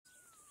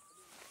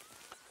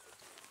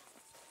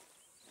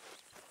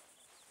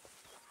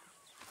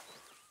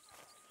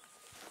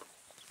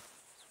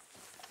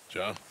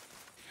John?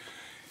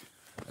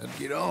 Let's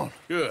get on.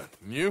 Good.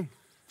 And you?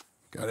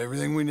 Got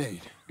everything we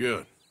need.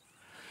 Good.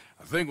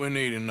 I think we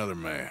need another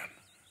man.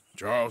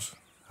 Charles?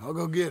 I'll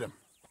go get him.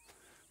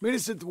 Meet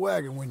us at the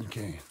wagon when you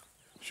can.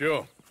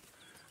 Sure.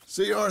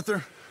 See,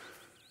 Arthur?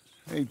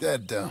 Ain't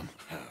that dumb.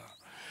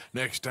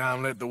 Next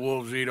time, let the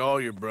wolves eat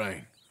all your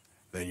brain.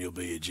 Then you'll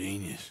be a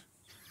genius.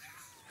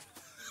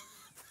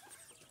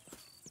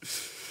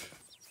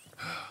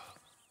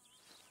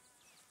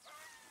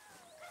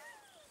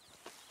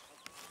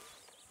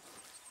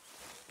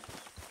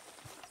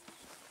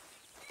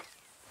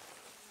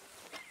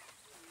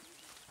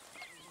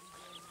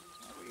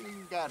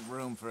 We got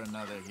room for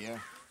another here.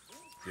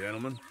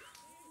 Gentlemen?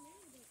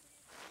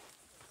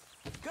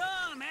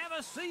 Come, have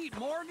a seat,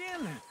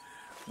 Morgan.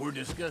 We're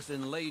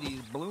discussing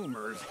ladies'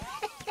 bloomers.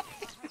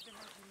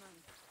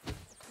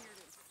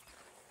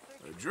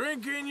 A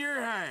drink in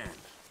your hand.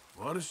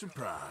 What a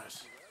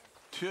surprise.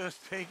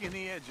 Just taking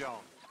the edge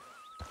off.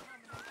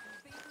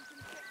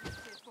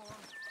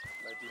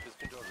 My deepest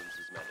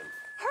condolences, madam.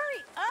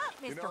 Hurry up,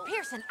 Mr.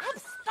 Pearson. I'm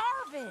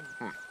starving.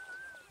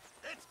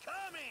 It's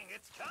coming!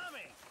 It's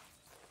coming!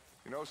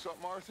 You know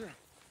something, Arthur?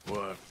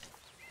 What?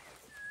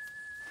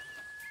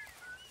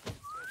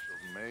 Special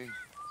to me.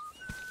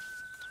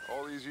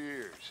 All these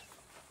years.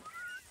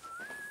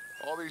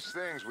 All these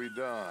things we've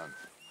done.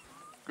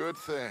 Good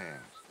things.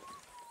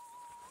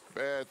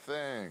 Bad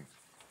things.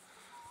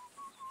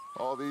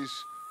 All these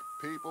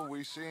people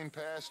we seen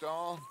passed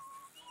on.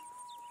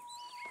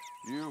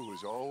 You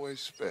was always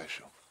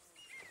special.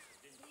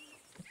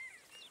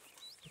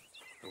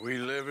 Are we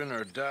living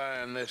or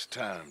dying this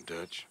time,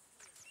 Dutch?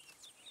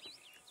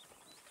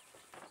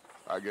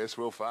 I guess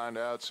we'll find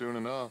out soon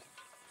enough.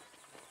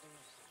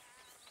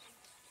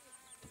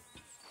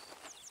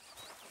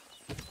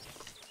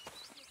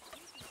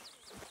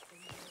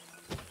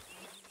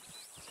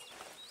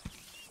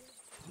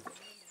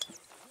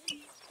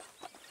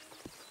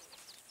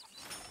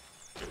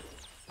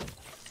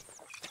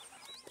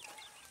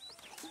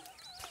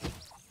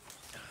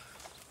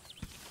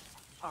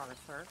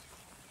 Arthur.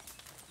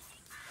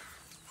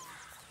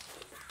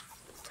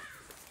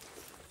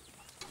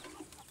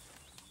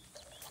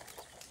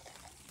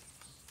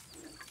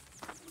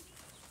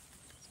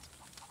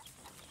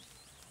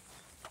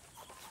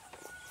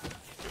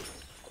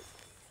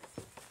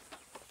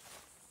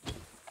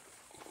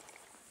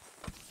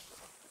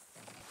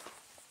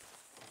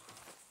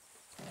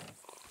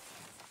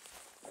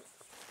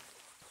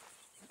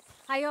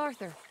 Hey,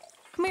 Arthur.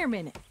 Come here a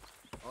minute.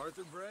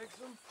 Arthur breaks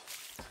them,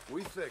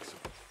 we fix them.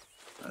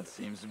 That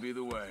seems to be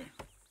the way.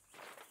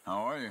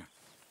 How are you?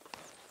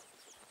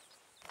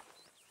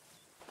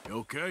 You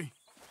okay?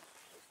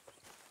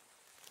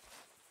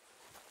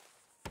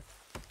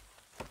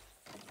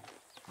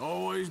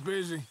 Always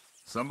busy.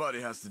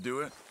 Somebody has to do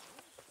it.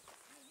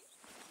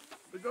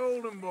 The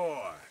golden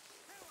boy.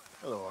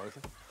 Hello,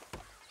 Arthur.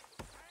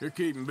 You're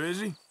keeping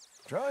busy?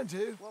 Trying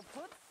to. Well,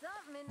 put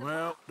something in the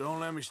Well, don't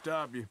let me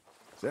stop you.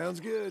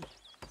 Sounds good.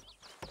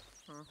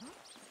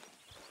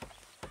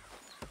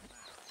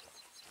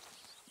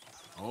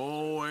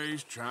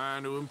 Always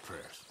trying to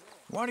impress.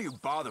 Why do you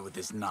bother with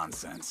this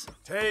nonsense?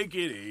 Take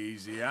it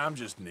easy. I'm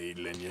just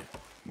needling you.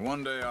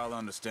 One day I'll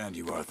understand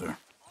you, Arthur.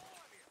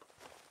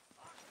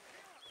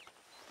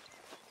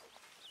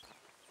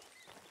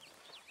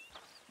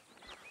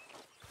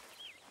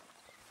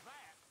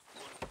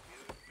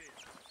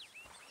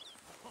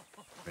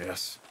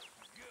 Yes.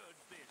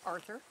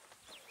 Arthur.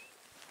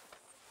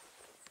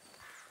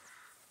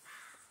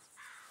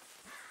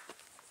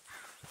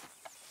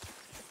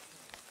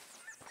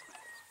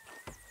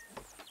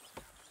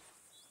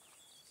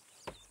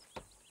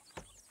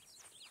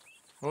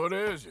 What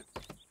is it?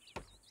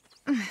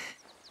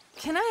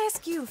 Can I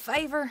ask you a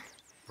favor?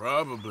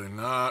 Probably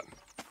not.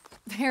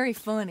 Very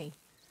funny.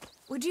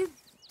 Would you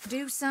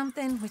do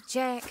something with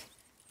Jack?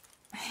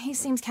 He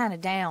seems kind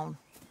of down.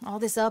 All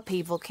this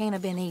upheaval can't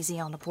have been easy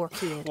on the poor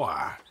kid.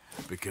 Why?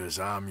 Because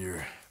I'm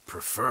your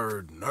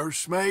preferred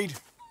nursemaid?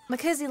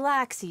 Because he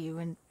likes you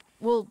and,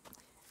 well,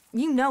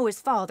 you know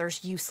his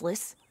father's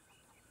useless.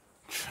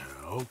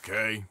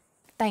 Okay.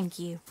 Thank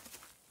you.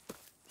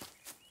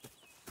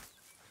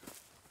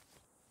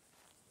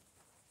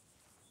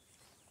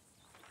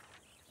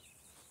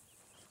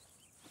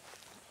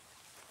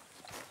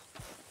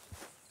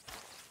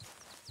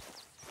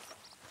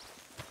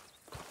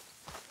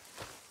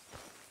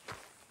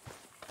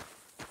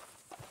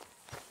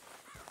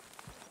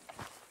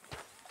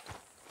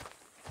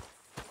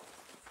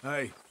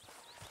 Hey.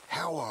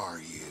 How are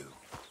you?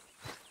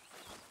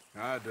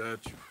 Hi,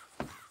 Dutch.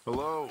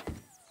 Hello.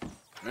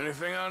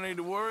 Anything I need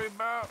to worry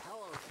about?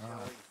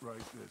 Right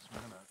this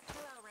minute.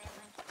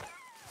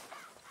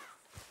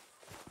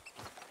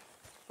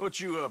 What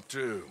you up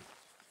to?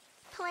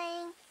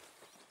 Playing,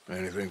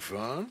 Anything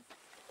fun?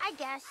 I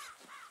guess.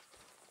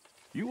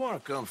 You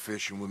want to come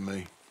fishing with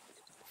me?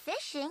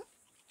 Fishing?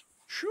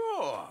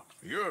 Sure.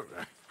 You're...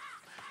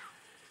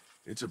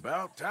 It's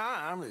about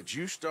time that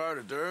you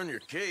started to earn your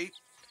keep.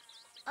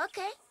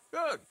 Okay.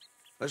 Good.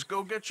 Let's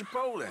go get your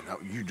pole then. Now,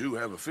 you do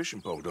have a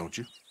fishing pole, don't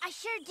you? I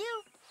sure do.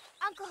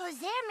 Uncle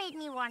Jose made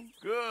me one.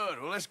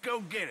 Good. Well, let's go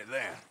get it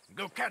then.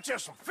 Go catch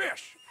us some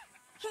fish.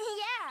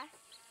 Yeah.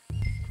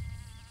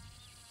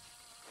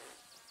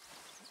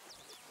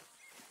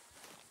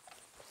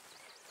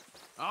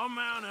 I'll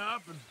mount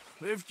up and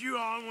lift you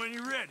on when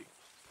you're ready.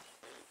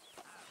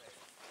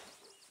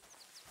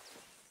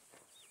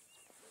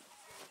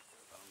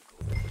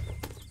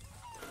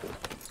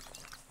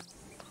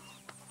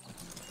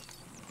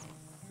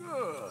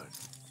 Good.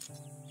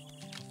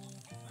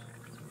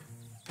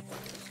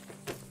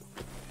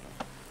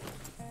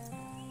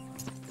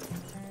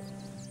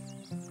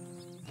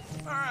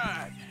 All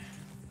right.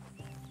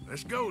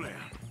 Let's go then.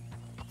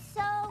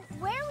 So,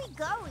 where are we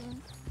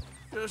going?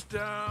 Just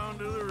down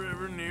to the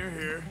river near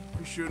here.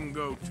 We shouldn't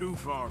go too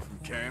far from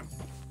camp.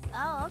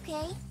 Oh,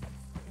 okay.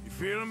 You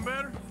feeling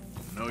better?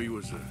 I know you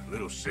was a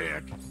little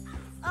sick.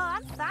 Oh,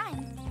 I'm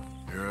fine.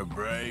 You're a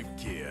brave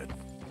kid.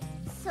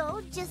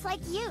 So, just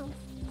like you.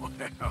 Well,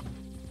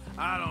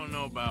 I don't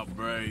know about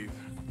brave.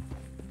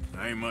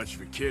 I ain't much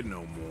of a kid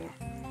no more.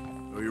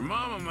 Well, your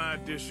mama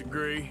might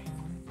disagree.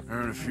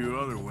 Her and a few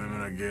other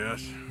women, I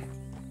guess.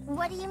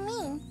 What do you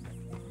mean?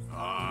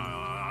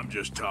 I'm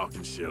just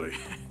talking silly.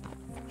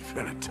 It's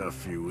been a tough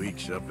few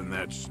weeks up in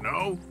that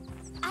snow.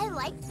 I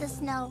like the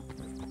snow.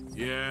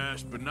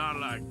 Yes, but not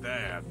like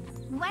that.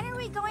 When are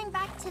we going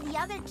back to the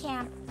other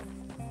camp?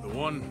 The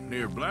one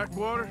near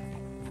Blackwater?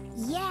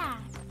 Yeah.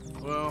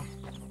 Well,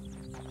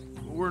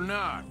 we're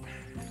not.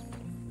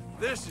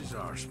 This is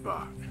our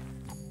spot.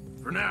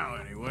 For now,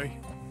 anyway.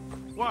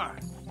 Why?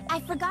 I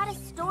forgot a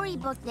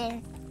storybook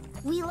there.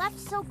 We left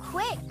so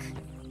quick.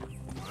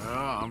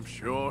 Well, I'm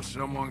sure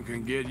someone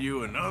can get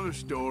you another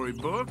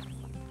storybook.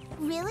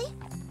 Really?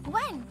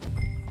 When?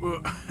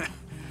 Well,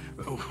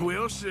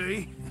 we'll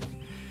see.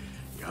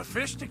 Got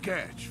fish to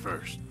catch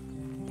first.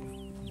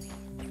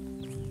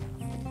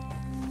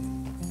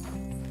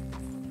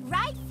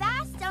 Ride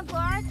fast, Uncle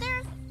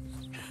Arthur.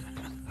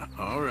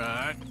 All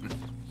right.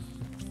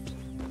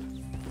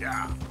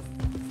 Yeah.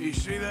 You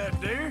see that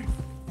deer?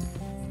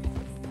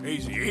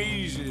 Easy,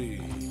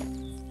 easy.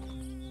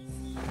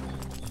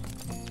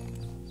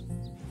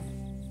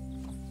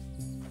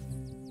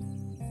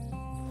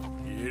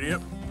 Get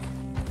up.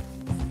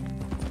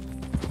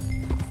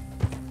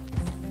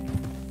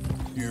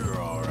 You're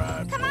all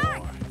right, Come boy.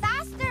 on,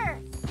 faster.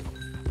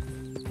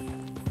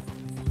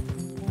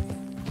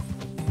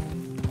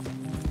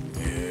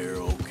 You're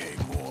okay,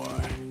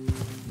 boy.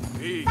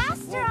 Easy,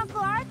 Faster, boy.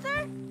 Uncle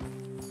Arthur.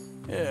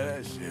 Yeah,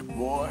 that's it,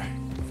 boy.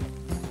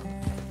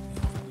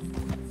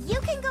 You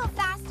can go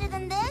faster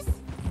than this.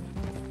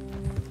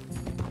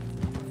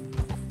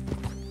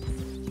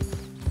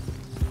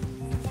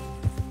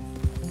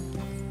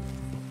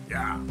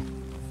 Yeah.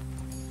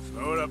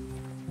 Slow it up.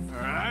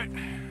 All right.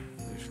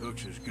 This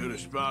looks as good a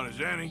spot as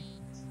any.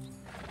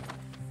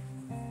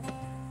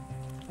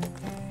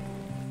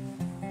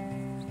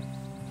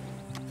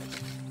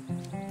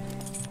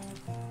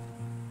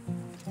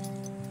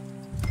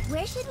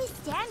 Where should we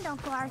stand,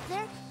 Uncle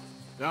Arthur?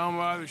 Down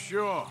by the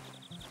shore.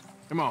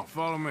 Come on,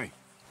 follow me.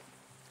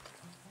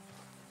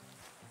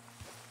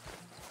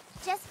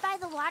 Just by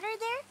the water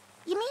there,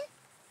 you mean?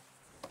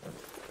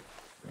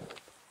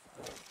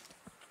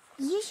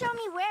 You show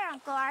me where,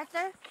 Uncle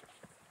Arthur.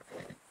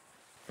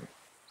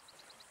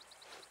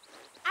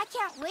 I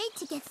can't wait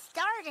to get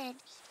started.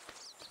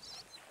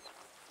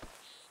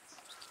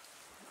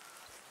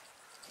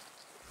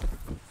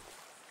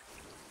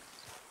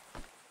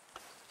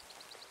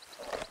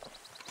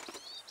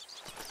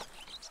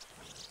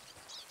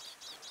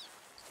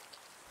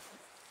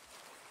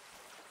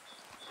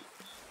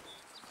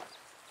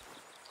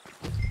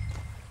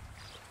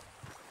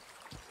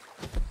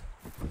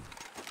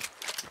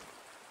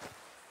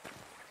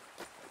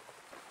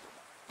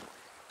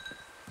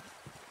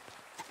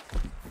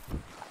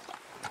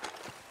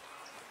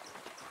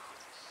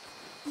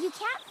 You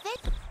can't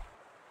fit.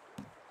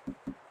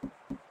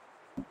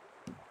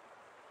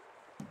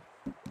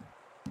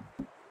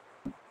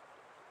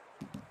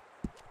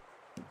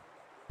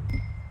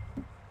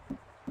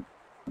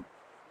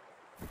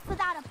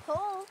 Without a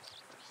pole.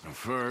 Now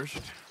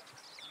first,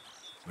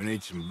 we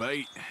need some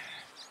bait.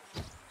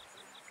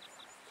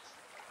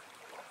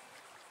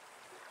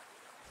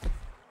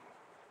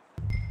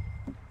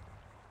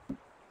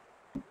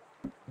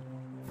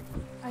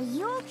 Are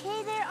you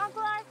okay there,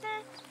 Uncle Arthur?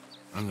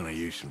 I'm gonna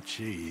use some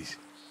cheese.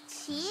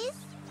 Cheese?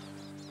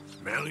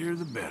 Smellier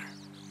the better.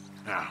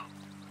 Now,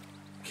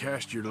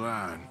 cast your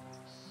line.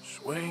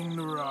 Swing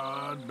the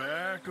rod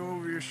back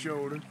over your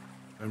shoulder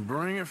and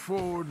bring it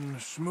forward in a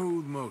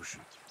smooth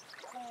motion.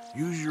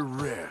 Use your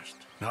wrist,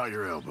 not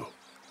your elbow.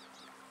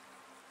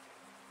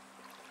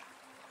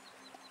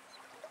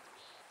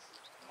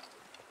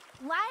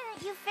 Why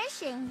aren't you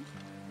fishing?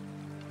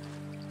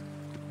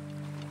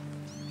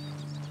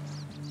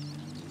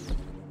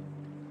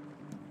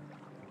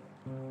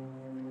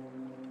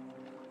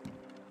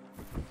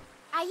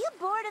 Are you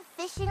bored of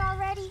fishing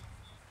already?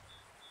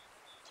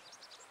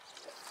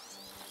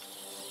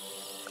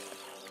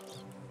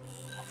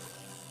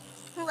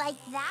 like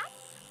that?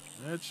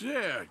 That's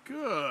it.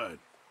 Good.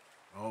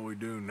 All we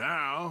do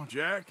now,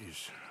 Jack,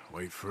 is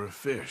wait for a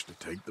fish to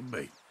take the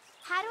bait.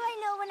 How do I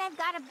know when I've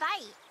got a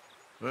bite?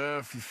 Well,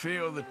 if you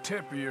feel the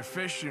tip of your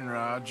fishing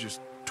rod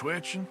just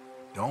twitching,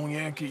 don't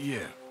yank it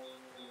yet.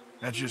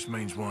 That just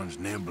means one's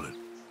nibbling.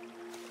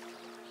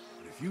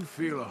 But if you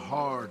feel a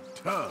hard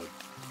tug,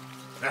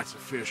 that's a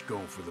fish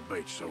going for the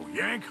bait, so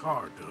yank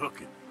hard to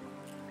hook it.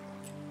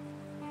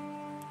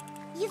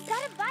 You've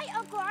got a bite,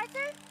 Uncle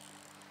Arthur?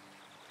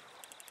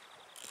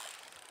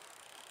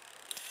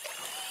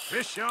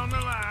 Fish on the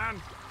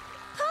line.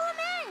 Pull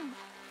him in!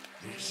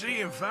 You see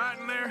him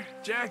fighting there,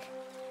 Jack?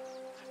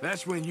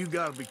 That's when you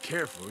gotta be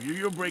careful.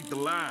 You'll break the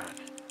line.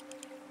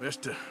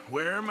 Best to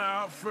wear him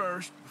out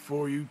first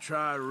before you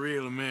try to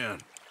reel him in.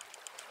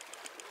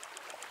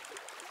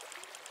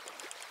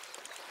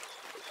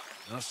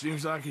 Well,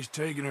 seems like he's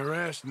taking a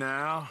rest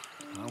now.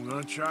 I'm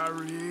gonna try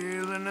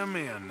reeling him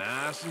in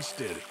nice and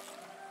steady.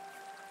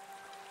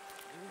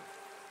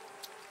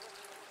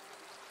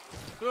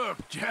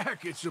 Look,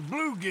 Jack, it's a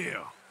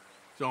bluegill.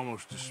 It's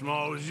almost as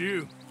small as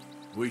you.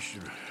 We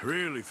should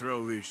really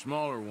throw these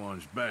smaller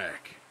ones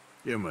back.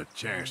 Give them a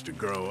chance to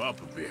grow up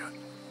a bit.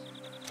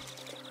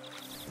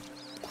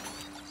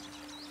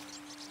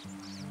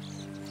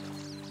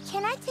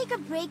 Can I take a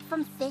break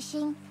from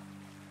fishing?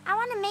 I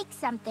want to make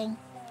something.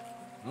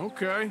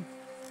 Okay.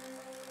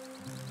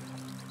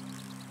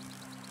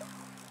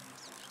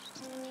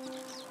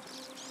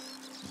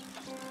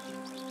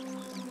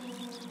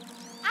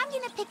 I'm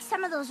gonna pick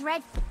some of those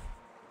red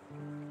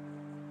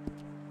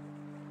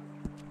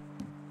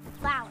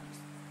flowers.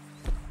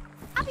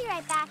 I'll be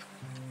right back.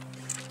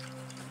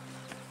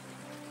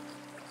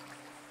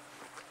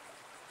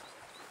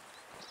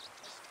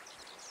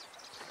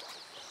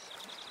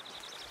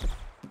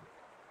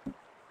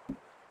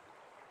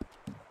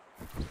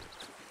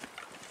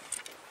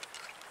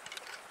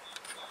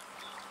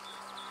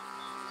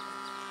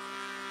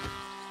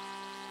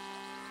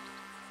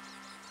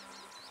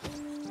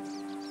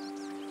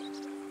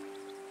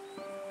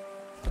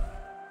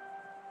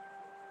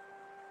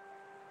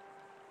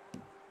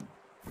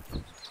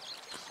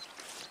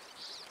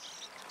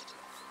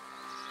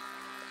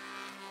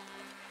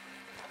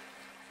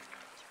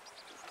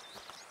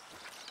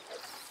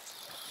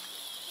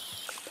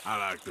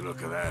 I like the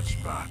look of that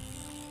spot.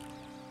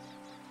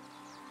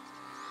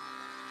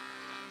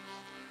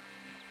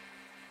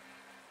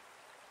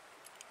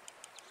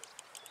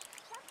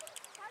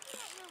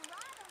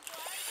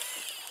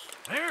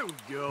 There we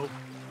go.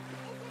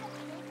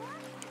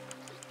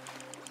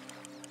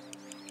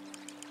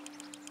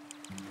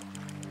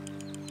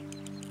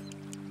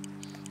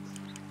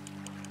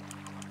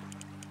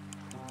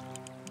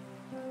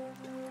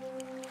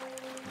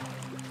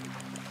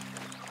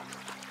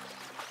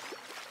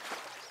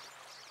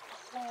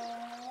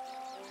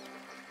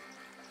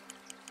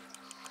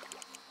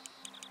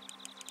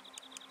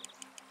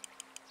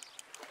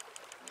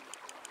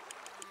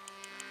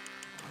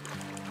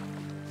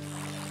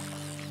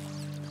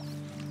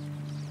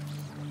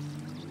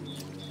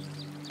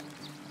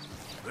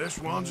 This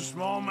one's a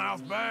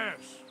smallmouth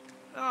bass.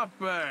 Not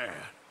bad.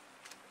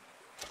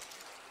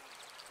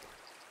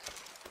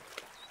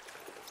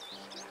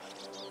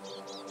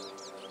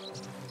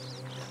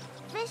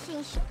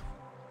 Fishing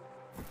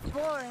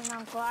boring,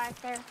 Uncle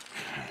Arthur.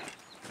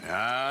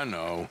 I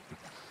know.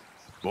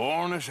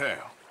 Boring as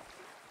hell.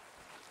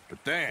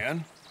 But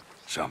then,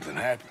 something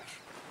happens.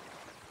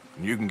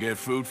 And you can get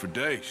food for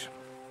days.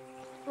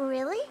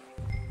 Really?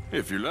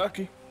 If you're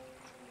lucky.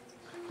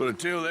 But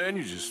until then,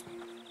 you just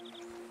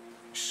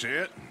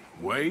sit and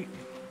wait.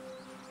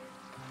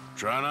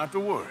 Try not to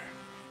worry.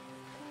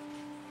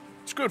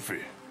 It's good for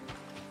you.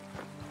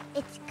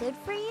 It's good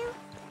for you?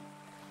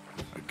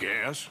 I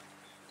guess.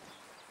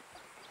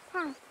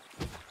 Huh.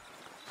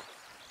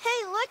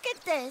 Hey, look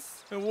at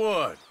this. And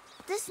what?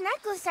 This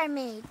necklace I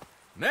made.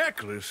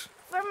 Necklace?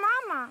 For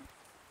Mama.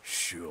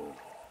 Sure.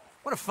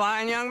 What a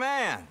fine young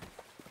man.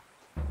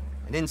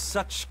 And in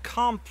such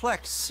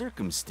complex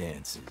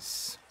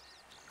circumstances.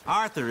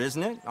 Arthur,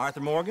 isn't it?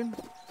 Arthur Morgan?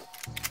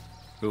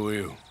 Who are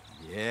you?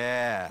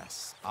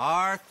 Yes,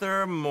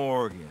 Arthur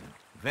Morgan.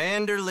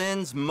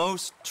 Vanderlyn's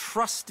most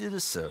trusted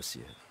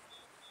associate.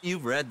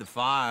 You've read the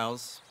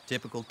files.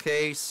 Typical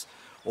case.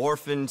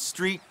 Orphaned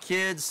street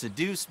kid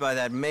seduced by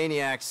that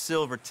maniac's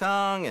silver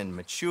tongue and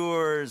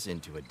matures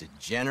into a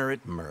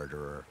degenerate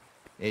murderer.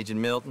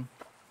 Agent Milton?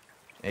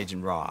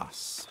 Agent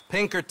Ross.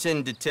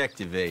 Pinkerton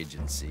Detective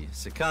Agency,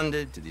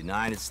 seconded to the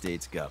United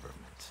States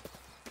government.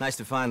 Nice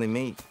to finally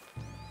meet.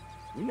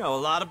 We know a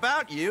lot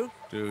about you.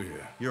 Do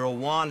you? You're a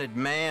wanted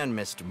man,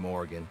 Mr.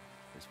 Morgan.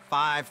 There's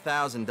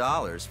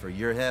 $5,000 for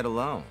your head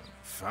alone.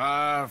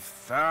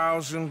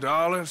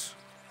 $5,000?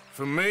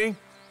 For me?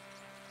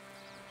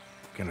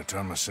 Can I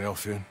turn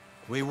myself in?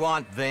 We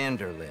want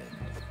Vanderlyn.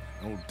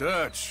 Old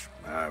Dutch.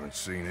 I haven't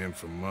seen him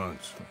for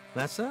months.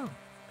 That's so.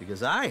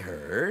 Because I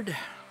heard a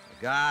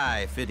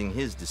guy fitting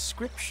his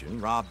description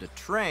robbed a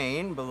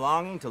train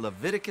belonging to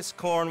Leviticus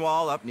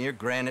Cornwall up near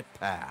Granite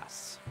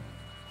Pass.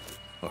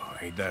 Oh,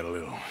 ain't that a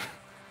little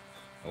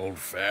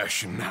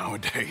Old-fashioned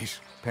nowadays.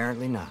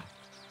 Apparently not.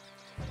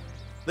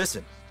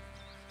 Listen.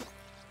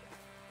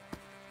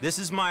 This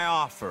is my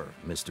offer,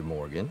 Mr.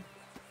 Morgan.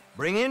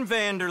 Bring in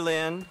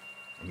Vanderlyn,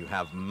 and you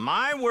have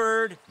my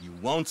word you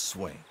won't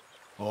swing.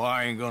 Oh,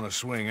 I ain't gonna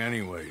swing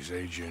anyways,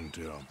 Agent,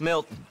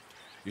 Milton.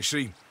 You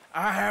see,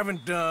 I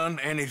haven't done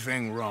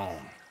anything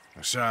wrong,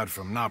 aside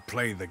from not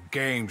play the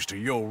games to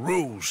your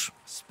rules.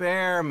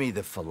 Spare me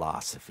the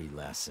philosophy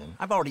lesson.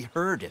 I've already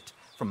heard it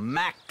from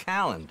Mac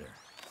Callender.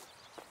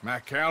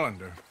 Matt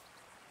Callender?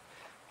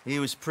 He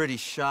was pretty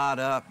shot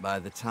up by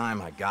the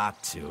time I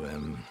got to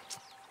him.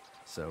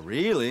 So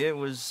really, it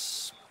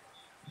was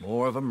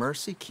more of a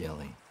mercy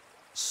killing.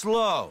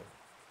 Slow,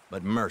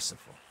 but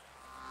merciful.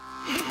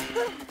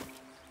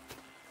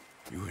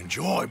 You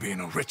enjoy being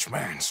a rich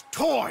man's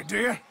toy, do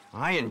you?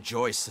 I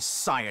enjoy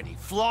society,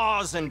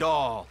 flaws and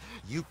all.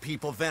 You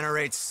people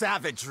venerate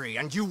savagery,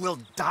 and you will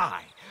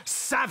die.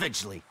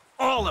 Savagely,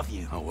 all of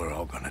you. Oh, we're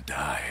all gonna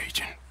die,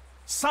 Agent.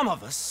 Some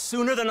of us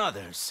sooner than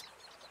others.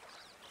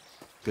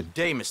 Good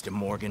day, Mr.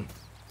 Morgan.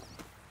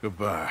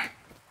 Goodbye.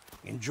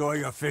 Enjoy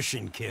your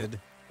fishing, kid,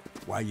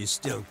 while you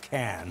still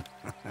can.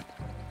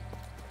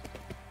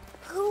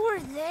 Who are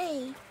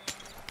they?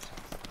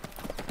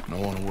 No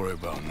one to worry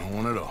about, no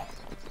one at all.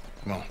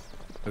 Come on,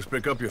 let's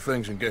pick up your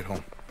things and get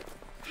home.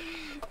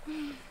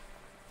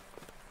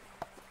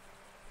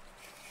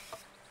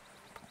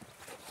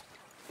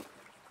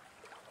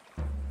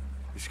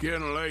 It's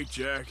getting late,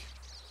 Jack.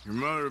 Your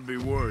mother would be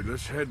worried.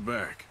 Let's head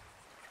back.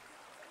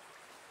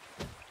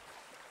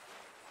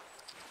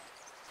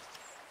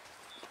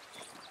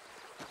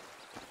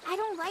 I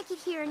don't like it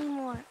here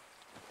anymore.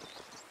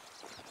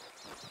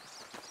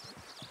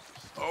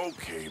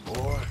 Okay,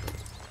 boy.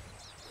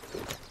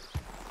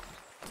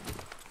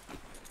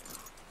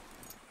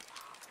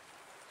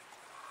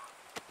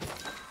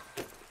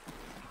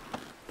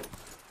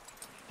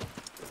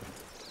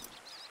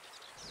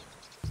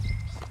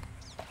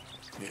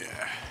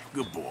 Yeah,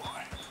 good boy.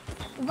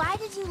 Why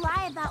did you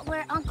lie about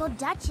where Uncle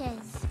Dutch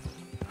is?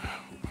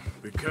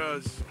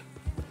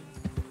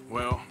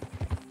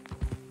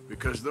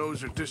 Because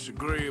those are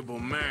disagreeable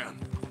men,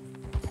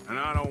 and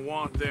I don't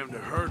want them to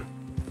hurt him.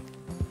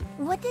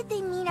 What did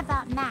they mean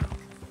about Mac?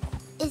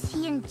 Is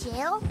he in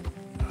jail?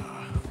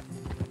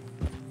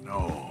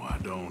 No, I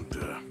don't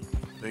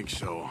think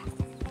so.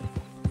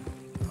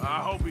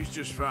 I hope he's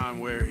just fine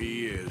where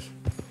he is.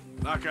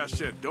 Like I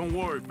said, don't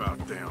worry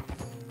about them.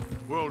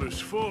 The world is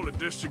full of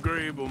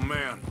disagreeable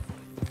men.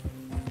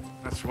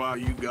 That's why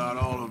you got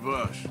all of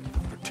us.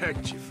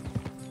 Protect you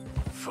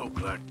from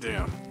folk like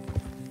them.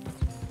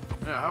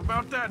 Now, how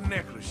about that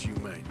necklace you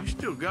made? You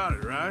still got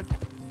it, right?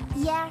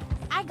 Yeah,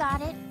 I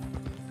got it.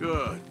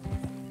 Good.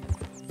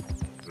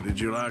 So did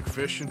you like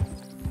fishing?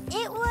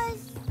 It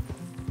was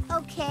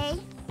okay,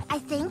 I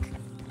think.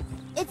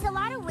 It's a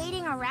lot of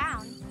waiting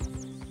around.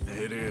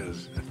 It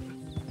is.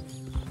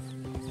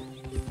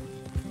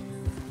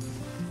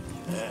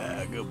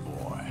 Yeah, good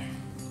boy.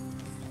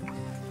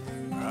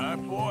 All right,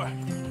 boy.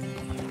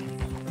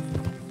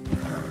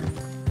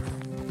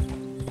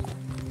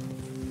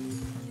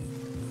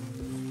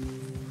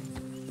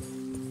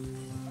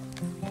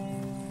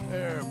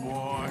 There,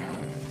 boy.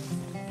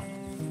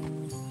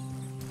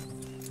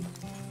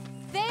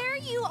 There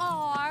you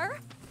are.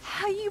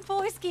 How you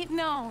boys getting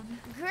on?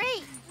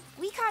 Great!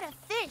 We caught a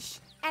fish,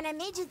 and I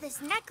made you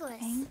this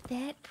necklace. Ain't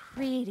that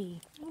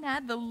pretty? Ain't I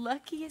the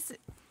luckiest?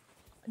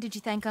 Did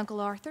you thank Uncle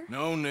Arthur?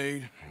 No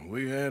need.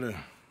 We had a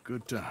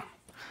good time.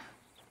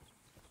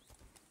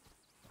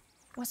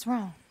 What's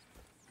wrong?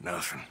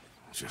 Nothing.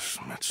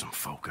 Just met some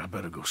folk. I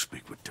better go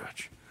speak with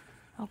Dutch.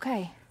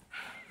 Okay.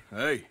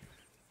 Hey,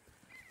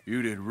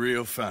 you did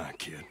real fine,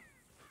 kid.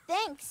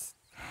 Thanks.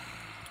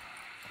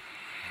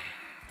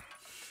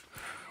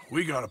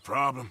 We got a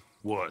problem.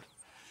 What?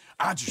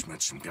 I just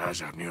met some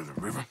guys out near the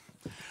river.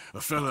 A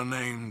fella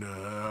named,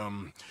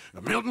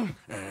 Milton,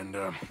 and,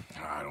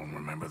 I don't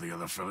remember the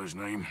other fella's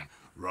name.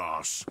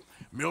 Ross.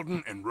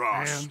 Milton and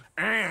Ross.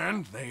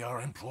 And they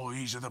are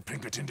employees of the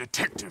Pinkerton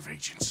Detective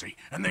Agency,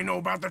 and they know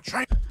about the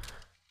train.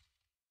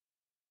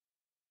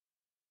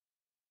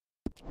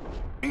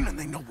 And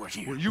they know we're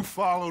here. Were you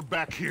followed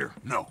back here?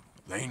 No,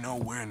 they know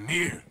we're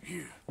near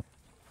here.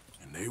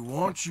 And they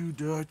want you,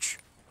 Dutch.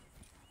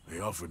 They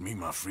offered me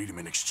my freedom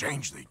in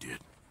exchange, they did.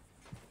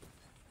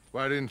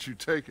 Why didn't you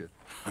take it?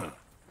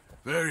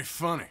 Very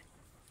funny.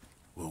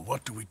 Well,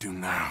 what do we do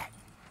now?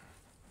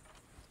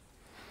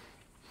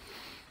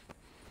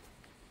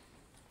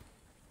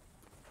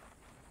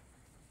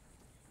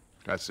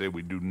 I say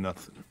we do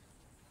nothing.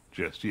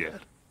 Just yet.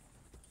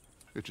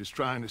 They're just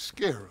trying to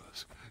scare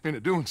us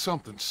into doing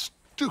something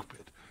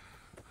stupid.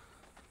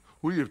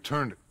 We have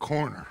turned a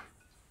corner.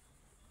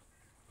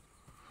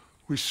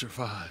 We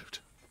survived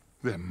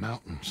them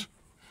mountains.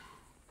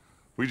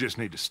 We just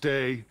need to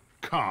stay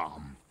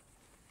calm.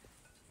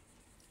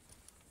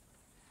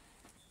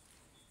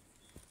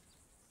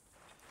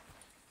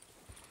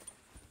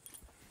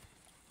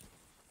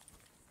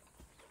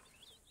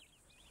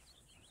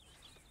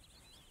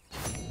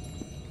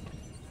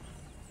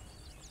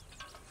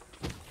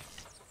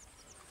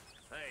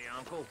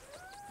 Uncle.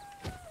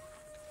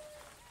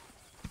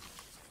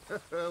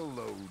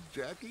 Hello,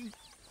 Jackie.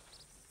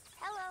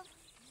 Hello.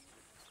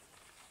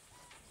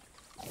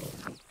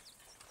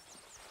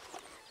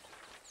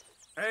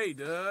 Hey,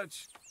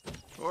 Dutch.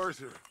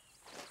 Arthur.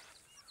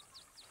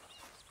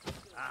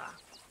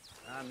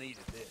 I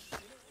needed this.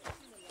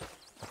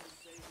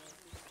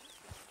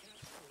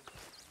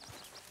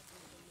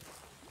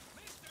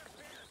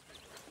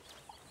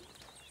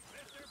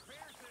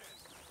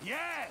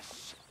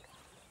 Yes!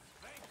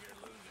 Think you're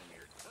losing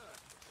your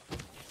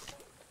touch.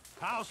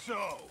 How so?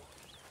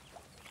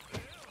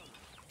 Well,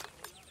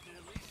 it's been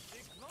at least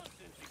 6 months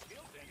since you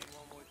killed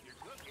anyone with your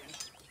cooking.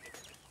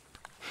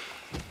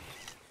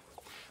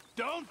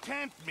 Don't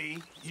tempt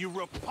me, you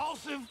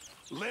repulsive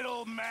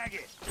little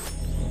maggot.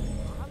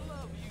 I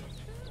love you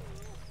too.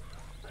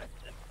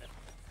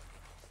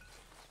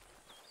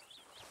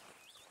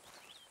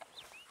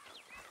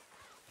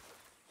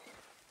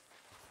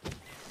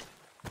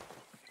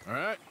 All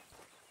right.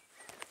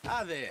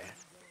 Hi there.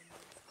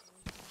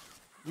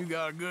 You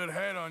got a good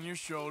head on your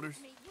shoulders.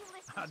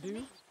 I do?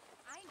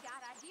 I ain't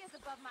got ideas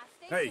above my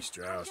station. Hey,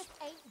 Strauss. I just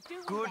ain't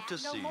doing Good that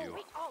to no see more. you.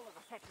 We all of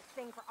us have to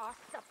sing for our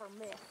supper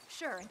miss.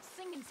 Sure, and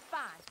singing's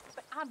fine,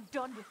 but I'm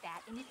done with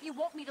that. And if you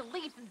want me to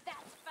leave, then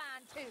that's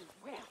fine too.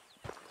 Well,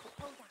 I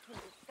suppose I can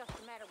discuss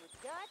the matter with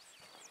Dutch.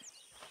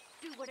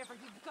 Do whatever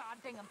you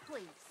goddamn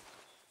please.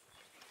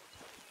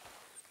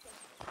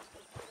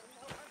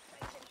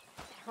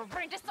 That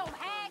horrendous old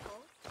hag!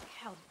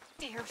 How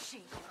dare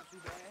she?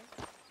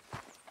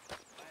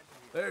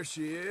 There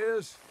she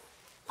is.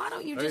 Why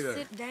don't you Hey just there.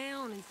 sit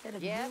down instead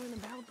of doing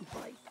about the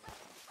place?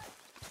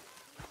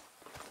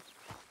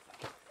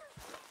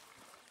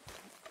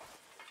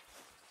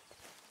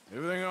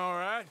 Everything all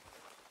right?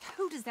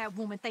 Who does that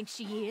woman think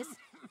she is?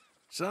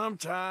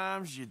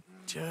 Sometimes you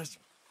just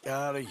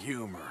gotta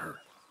humor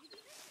her.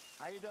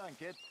 How you doing,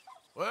 kid?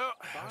 Well,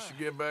 I should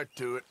get back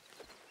to it.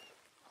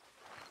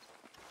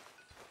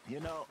 You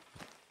know,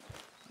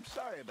 I'm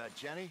sorry about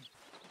Jenny.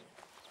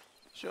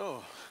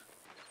 Sure.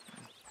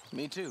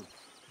 Me too.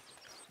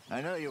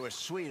 I know you were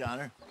sweet on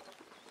her.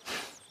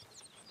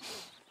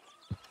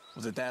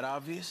 Was it that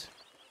obvious?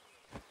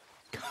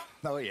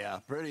 Oh yeah,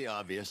 pretty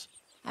obvious.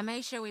 I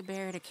made sure we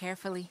buried her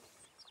carefully.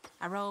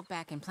 I rolled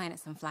back and planted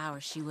some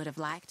flowers she would have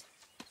liked.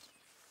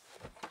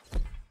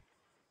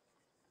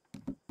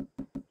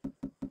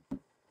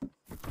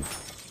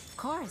 Of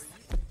course.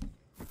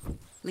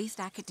 Least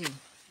I could do.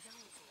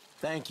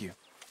 Thank you.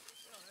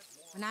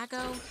 When I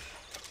go,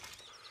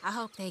 I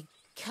hope they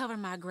cover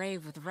my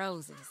grave with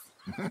roses.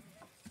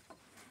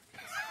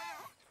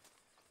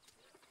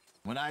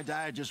 When I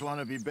die, I just want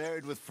to be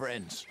buried with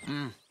friends.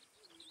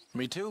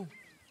 Me too.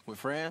 With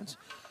friends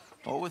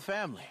or with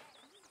family.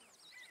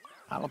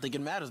 I don't think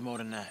it matters more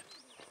than that.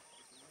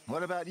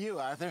 What about you,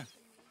 Arthur?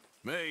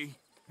 Me?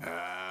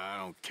 I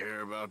don't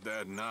care about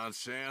that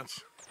nonsense.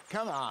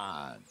 Come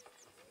on.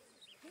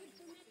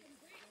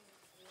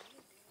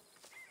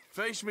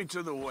 Face me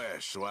to the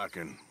west so I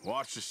can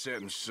watch the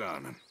setting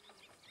sun and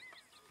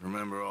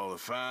remember all the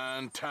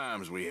fine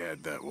times we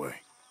had that way.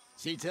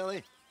 See,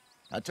 Tilly?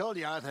 I told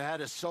you Arthur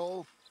had a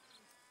soul.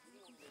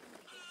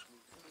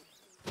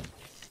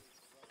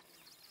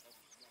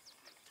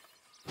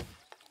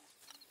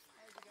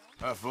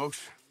 Hi,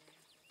 folks.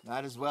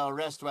 Might as well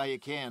rest while you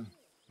can.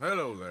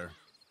 Hello there.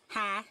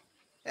 Hi.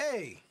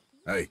 Hey!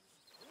 Hey.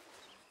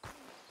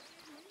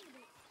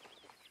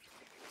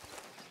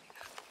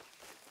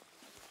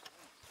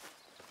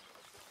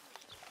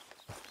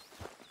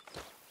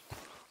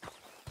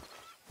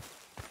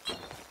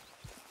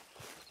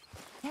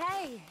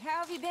 Hey, how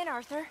have you been,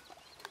 Arthur?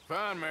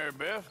 Fine, Mary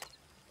Beth.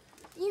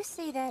 You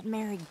see that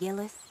Mary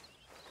Gillis?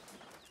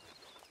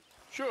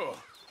 Sure.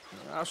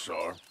 I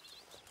saw her.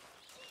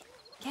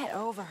 Get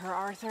over her,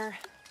 Arthur.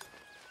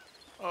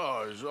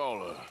 Oh, it was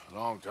all a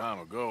long time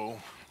ago.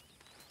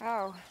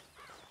 Oh.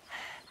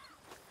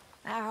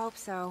 I hope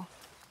so.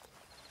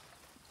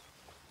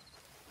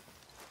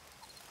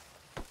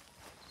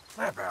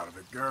 Snap out of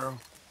it, girl.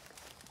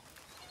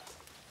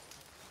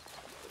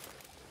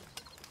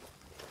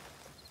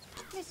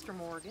 Mr.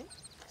 Morgan.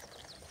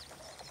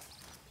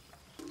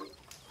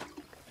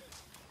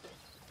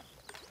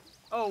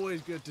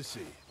 Always good to see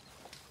you.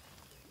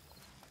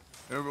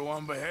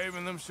 Everyone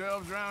behaving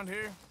themselves around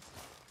here?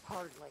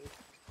 Hardly.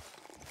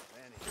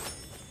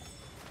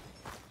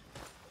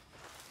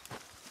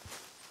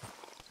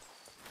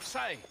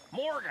 Say,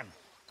 Morgan.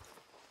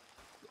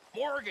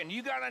 Morgan,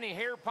 you got any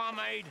hair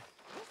pomade?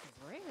 This is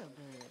real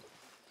good.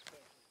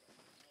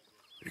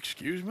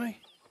 Excuse me?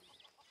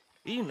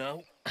 You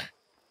know,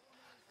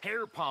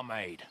 hair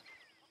pomade.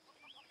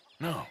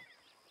 No.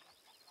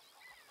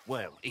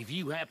 Well, if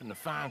you happen to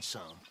find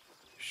some.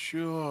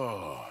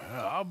 Sure.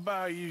 I'll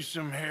buy you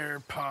some hair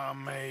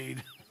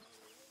pomade.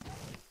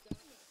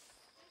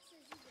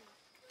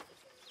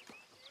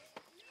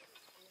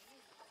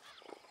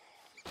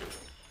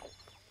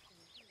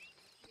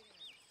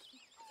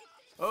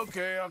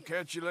 Okay, I'll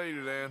catch you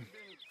later then.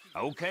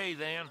 Okay,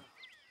 then.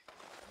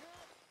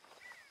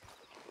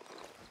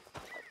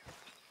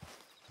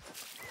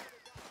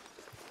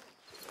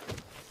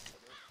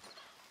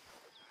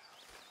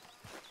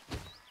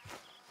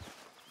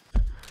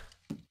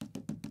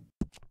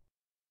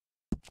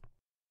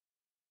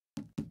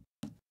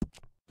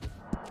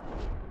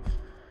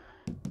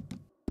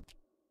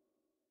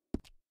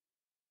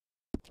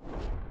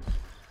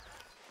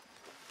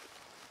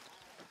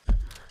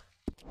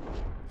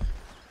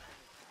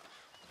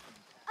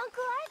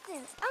 Uncle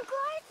Arthur! Uncle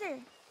Arthur!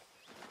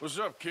 What's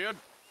up, kid?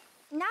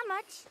 Not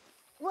much.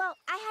 Well,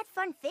 I had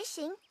fun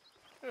fishing.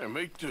 Yeah,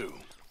 me too.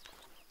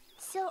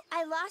 So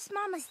I lost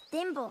Mama's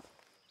thimble.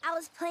 I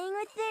was playing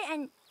with it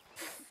and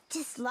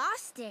just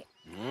lost it.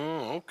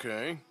 Oh,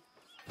 okay.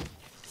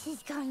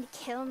 She's going to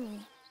kill me.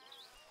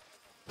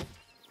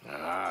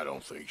 I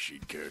don't think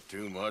she'd care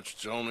too much.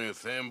 It's only a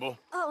thimble.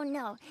 Oh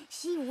no,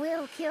 she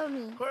will kill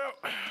me. Well,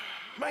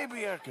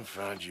 maybe I can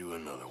find you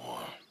another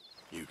one.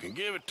 You can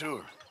give it to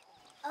her.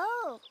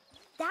 Oh,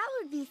 that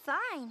would be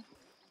fine.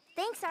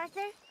 Thanks,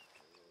 Arthur.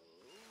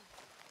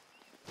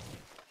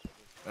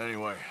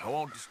 Anyway, I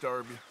won't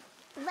disturb you.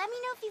 Let me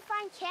know if you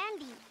find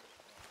candy.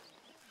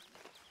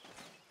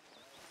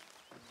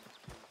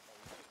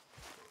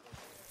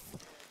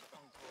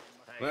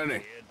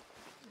 Lenny.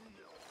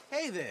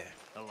 Hey there.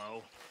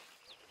 Hello.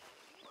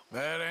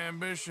 That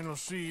ambition will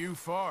see you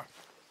far.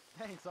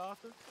 Thanks,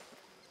 Arthur.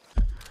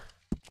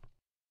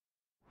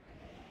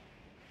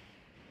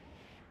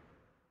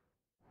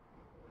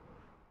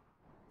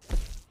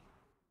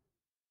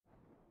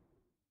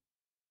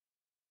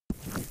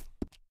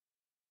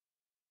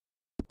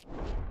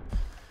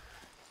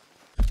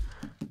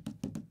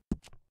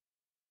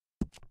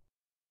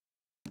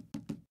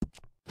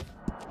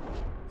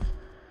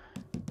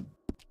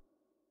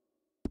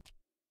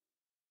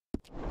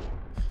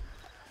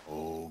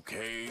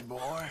 Okay,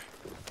 boy.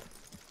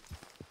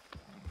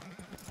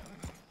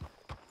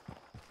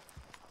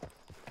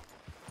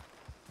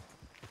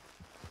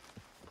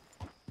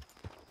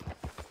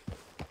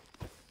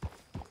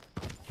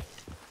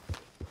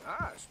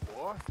 Nice,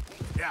 boy.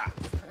 Yeah.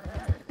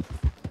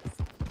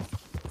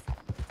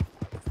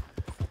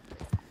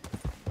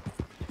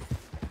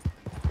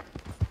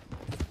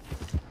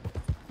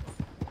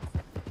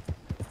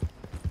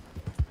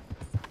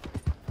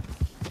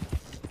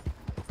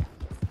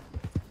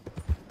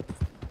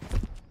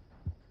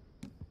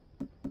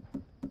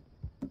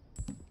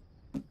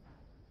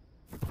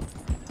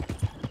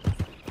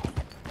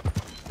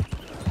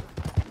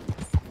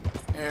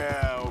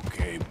 Yeah,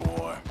 okay,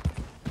 boy.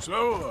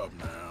 Slow up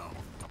now.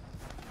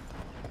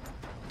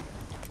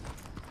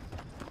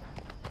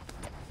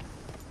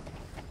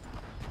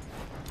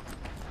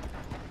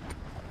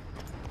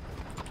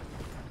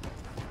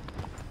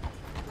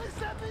 They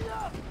set me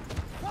up!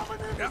 I'm an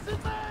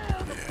innocent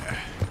man! Yeah,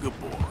 good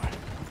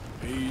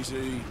boy.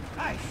 Easy.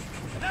 Hey,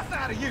 enough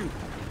out of you!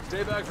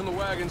 Stay back from the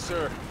wagon,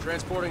 sir.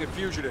 Transporting a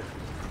fugitive.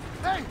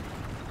 Hey!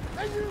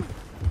 Hey, you!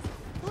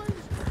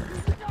 Please!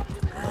 You gotta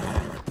get me out of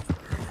here!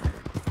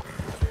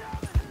 Get me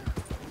out of here!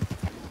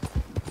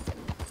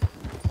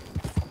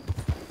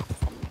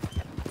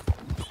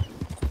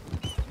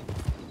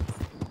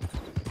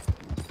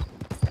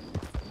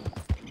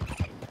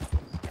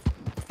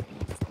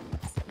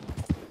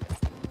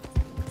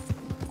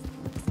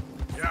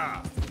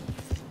 Yeah.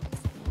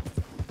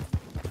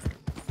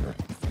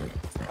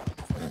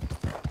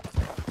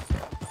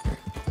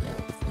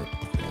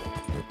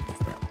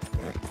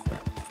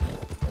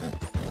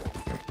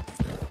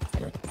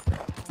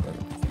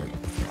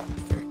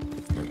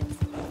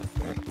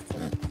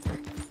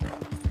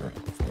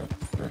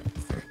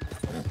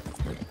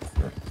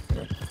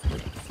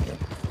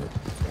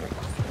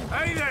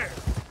 Hey there!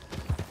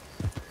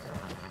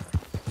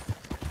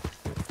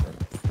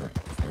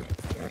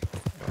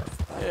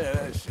 Yeah,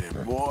 that's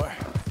it, boy.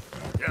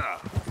 Yeah.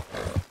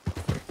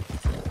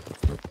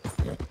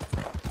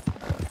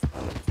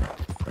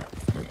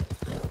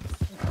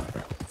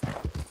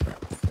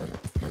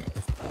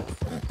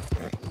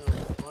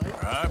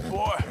 All right,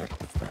 boy.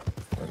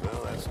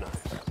 Well, that's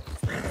nice.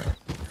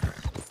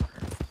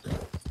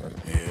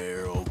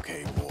 You're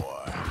okay,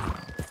 boy.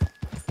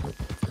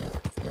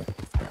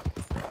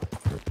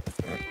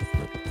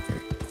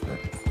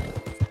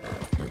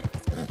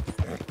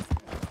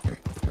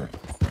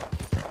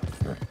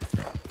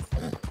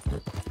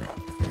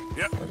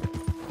 Yep.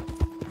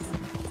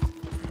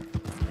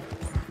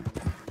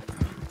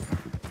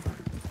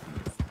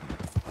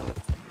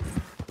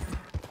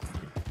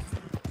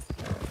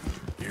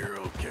 You're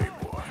okay,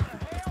 boy.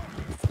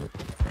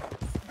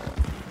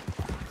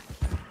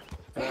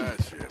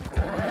 That's it,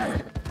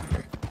 boy.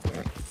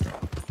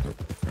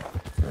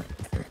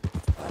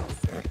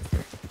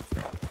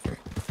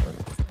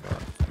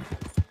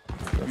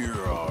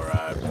 You're all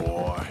right,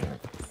 boy.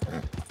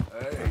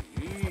 Hey,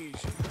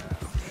 easy now.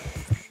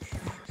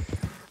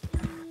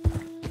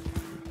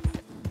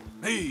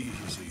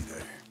 Easy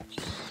there.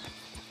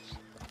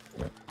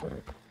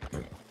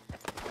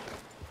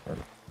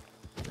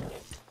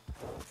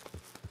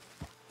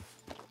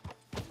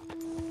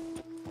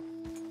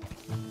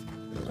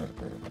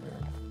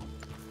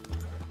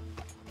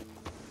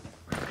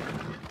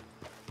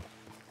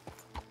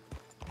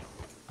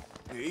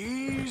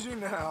 Easy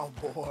now,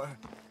 boy.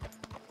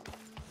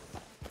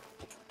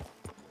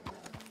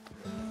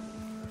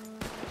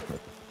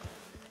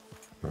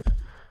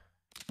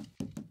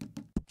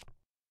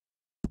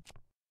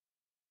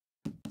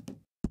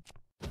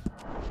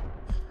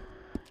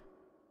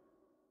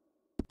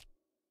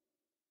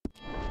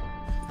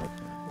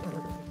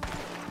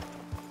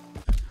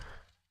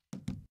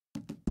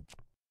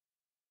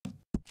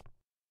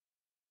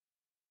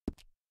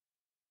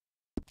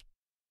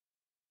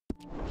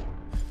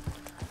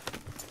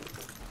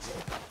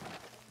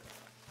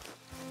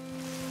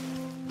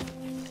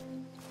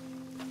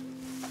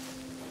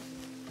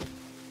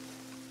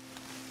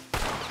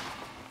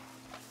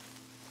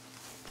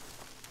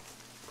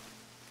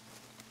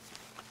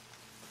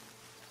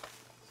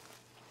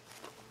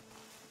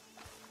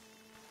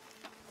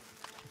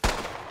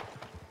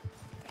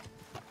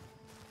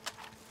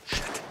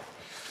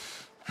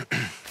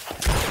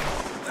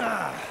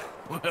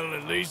 Well,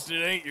 at least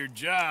it ain't your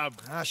job.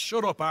 Ah,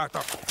 shut up,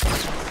 Arthur.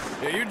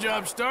 Yeah, your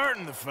job's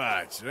starting the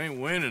fights. It ain't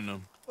winning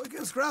them. I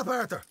can scrap,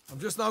 Arthur. I'm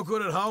just not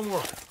good at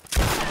homework.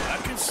 I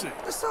can see.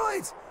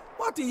 Besides,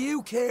 what do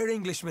you care,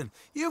 Englishman?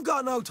 You've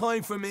got no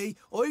time for me.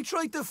 I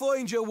tried to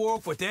find you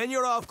work, but then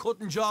you're off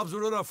cutting jobs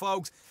with other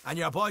folks, and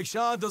your boy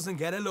Sean doesn't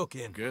get a look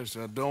in. Guess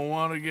I don't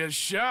want to get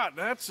shot,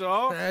 that's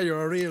all. Ah,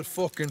 you're a real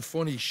fucking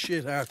funny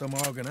shit, Arthur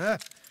Morgan, huh?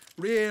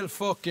 Real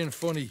fucking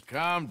funny.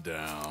 Calm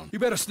down. You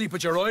better sleep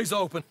with your eyes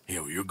open. Yeah,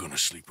 well, you're gonna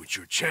sleep with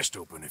your chest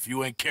open if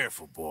you ain't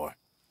careful, boy.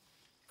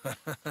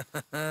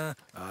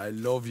 I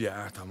love you,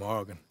 Arthur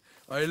Morgan.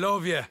 I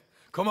love you.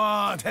 Come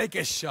on, take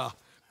a shot.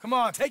 Come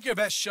on, take your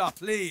best shot,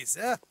 please,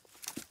 eh?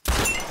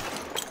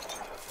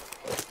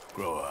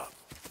 Grow up.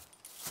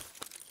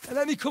 And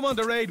let me come on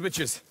the raid with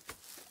yous.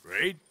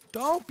 Raid?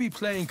 Don't be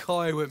playing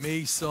coy with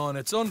me, son.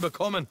 It's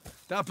unbecoming.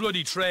 That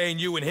bloody train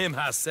you and him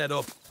has set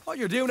up. What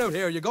you're doing out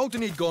here, you're going to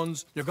need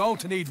guns, you're going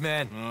to need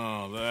men.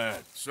 Oh,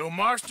 that. So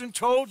Marston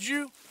told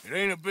you? It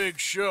ain't a big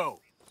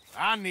show.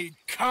 I need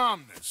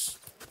calmness.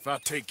 If I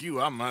take you,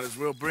 I might as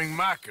well bring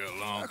Micah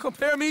along. Now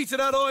compare me to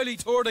that oily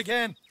turd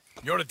again.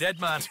 You're a dead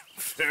man.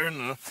 Fair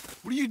enough.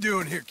 What are you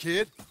doing here,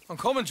 kid? I'm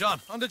coming, John.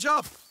 On the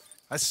job.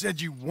 I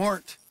said you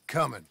weren't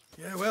coming.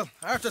 Yeah, well,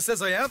 Arthur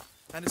says I am.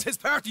 And it's his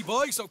party,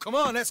 boy, so come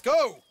on, let's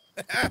go.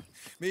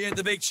 Me and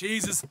the big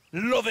cheeses.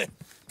 Love it.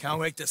 Can't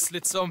wait to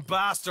slit some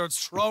bastard's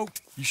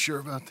throat. You sure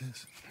about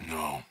this?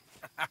 No.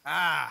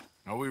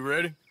 Are we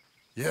ready?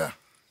 Yeah.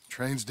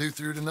 Train's due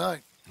through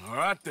tonight. All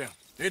right, then.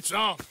 It's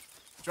on.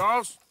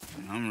 Charles?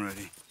 I'm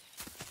ready.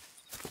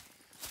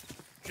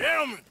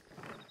 Gentlemen,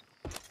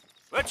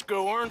 let's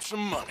go earn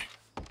some money.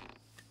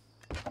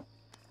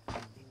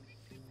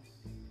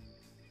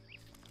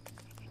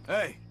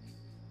 Hey,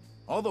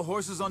 all the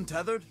horses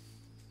untethered?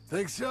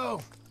 Think so.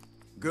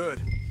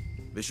 Good.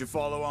 They should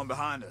follow on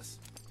behind us.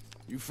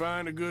 You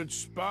find a good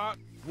spot,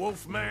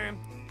 Wolfman?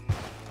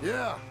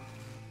 Yeah.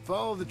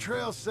 Follow the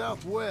trail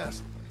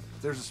southwest.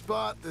 There's a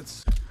spot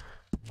that's...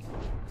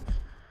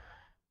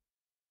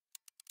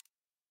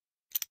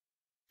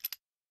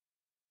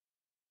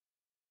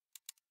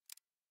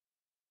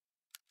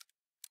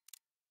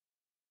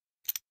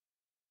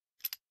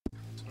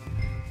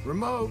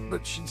 remote,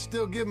 but she'd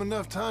still give them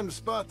enough time to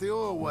spot the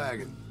oil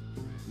wagon.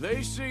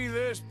 They see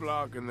this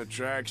blocking the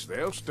tracks,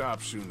 they'll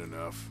stop soon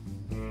enough.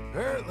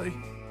 Apparently.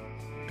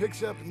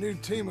 Picks up a new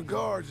team of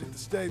guards at the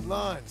state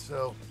line,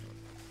 so...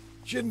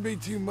 shouldn't be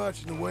too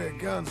much in the way of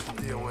guns to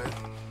deal with.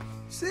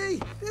 See,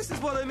 this is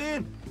what I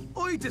mean.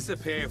 I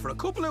disappear for a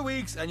couple of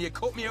weeks and you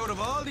cut me out of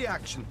all the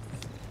action.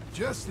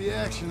 Just the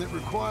action that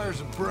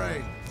requires a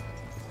brain.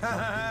 Ha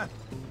ha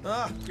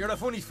ha. You're a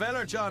funny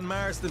feller, John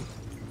Marston.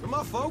 From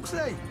my folks,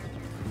 eh?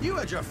 You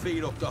had your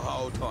feet up the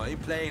whole time,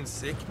 playing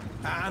sick,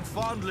 and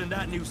fondling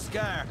that new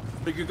scar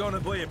like you're gonna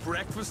buy a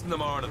breakfast in the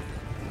morning.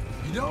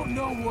 You don't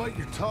know what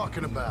you're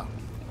talking about.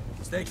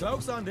 Stay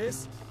close on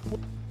this.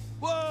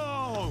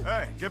 Whoa!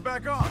 Hey, get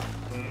back on!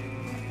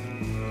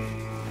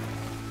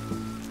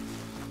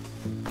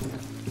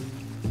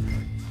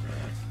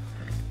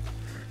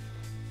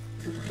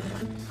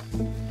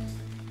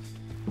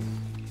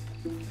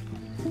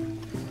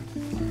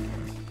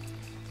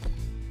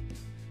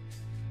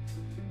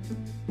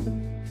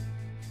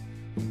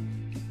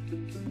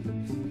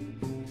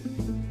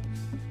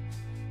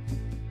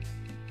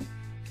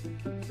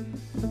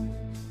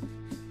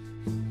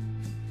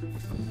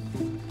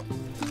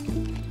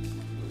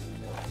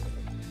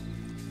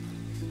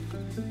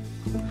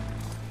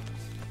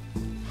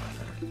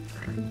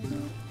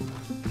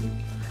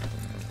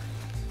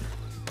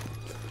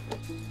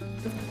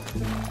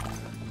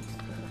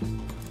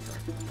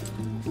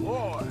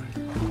 Boy.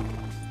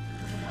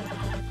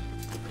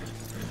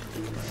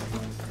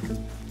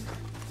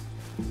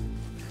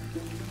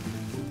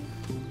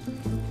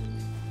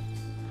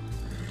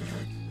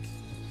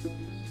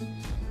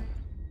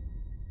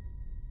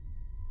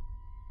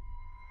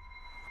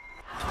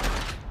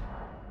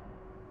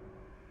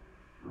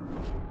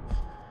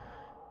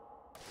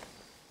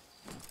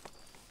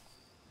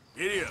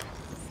 Giddy up.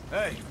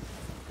 Hey,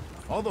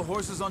 all the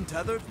horses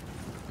untethered?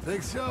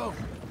 Think so.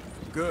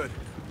 Good.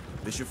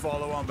 They should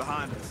follow on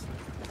behind us.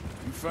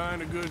 You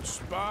find a good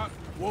spot,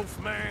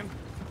 Wolfman?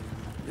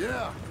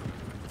 Yeah.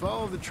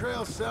 Follow the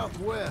trail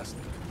southwest.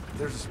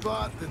 There's a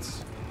spot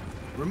that's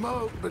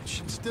remote, but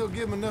should still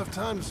give them enough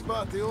time to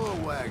spot the oil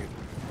wagon.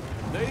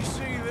 They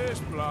see this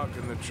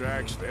blocking the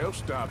tracks, they'll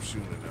stop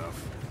soon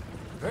enough.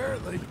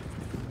 Apparently.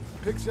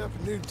 Picks up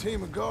a new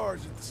team of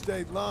guards at the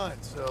state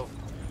line, so...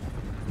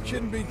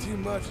 shouldn't be too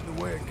much in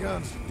the way of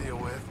guns to deal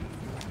with.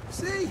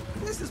 See,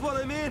 this is what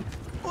I mean.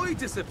 I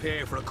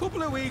disappear for a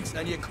couple of weeks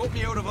and you cut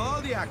me out of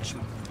all the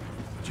action.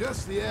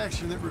 Just the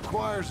action that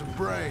requires a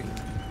brain.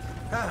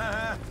 Ha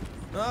ha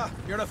ha.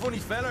 You're a funny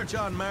feller,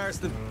 John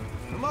Marston.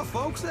 And my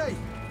folks say,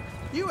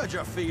 you had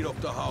your feet up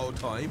the whole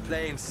time,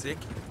 playing sick,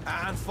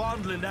 and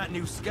fondling that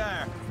new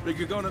scar like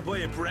you're gonna buy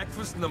a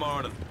breakfast in the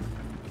morning.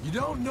 You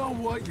don't know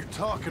what you're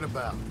talking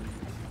about.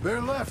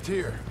 Bear left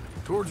here,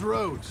 towards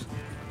Rhodes.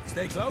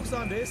 Stay close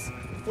on this.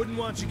 Wouldn't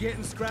want you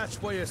getting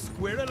scratched by a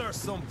squirrel or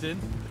something.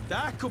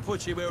 That could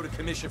put you out of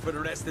commission for the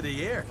rest of the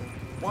year.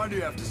 Why do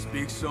you have to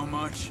speak so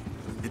much?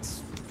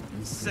 It's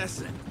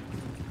incessant.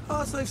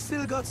 Oh, so I've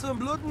still got some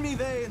blood in me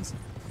veins.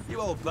 You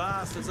old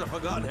bastards have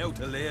forgotten how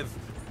to live.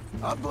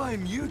 I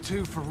blame you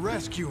two for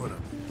rescuing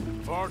him.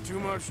 Far too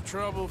much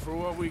trouble for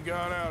what we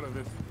got out of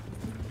it.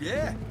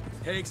 Yeah,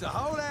 takes a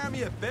whole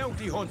army of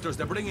bounty hunters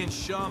to bring in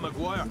Sean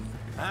McGuire.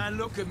 And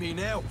look at me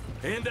now,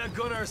 in the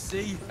gunner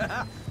seat.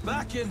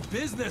 Back in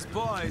business,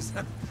 boys.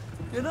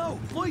 You know,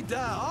 my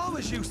dad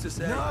always used to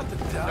say... Not the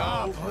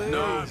dad, please.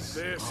 Not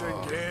this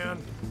again.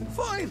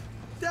 Fine.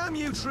 Damn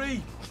you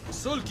three.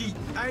 Sulky,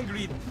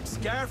 angry,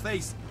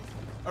 Scarface.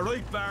 A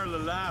right barrel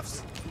of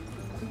laughs.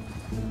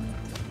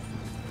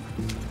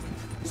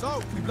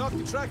 So, we block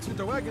the tracks with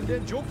the wagon,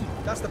 then jump them.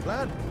 That's the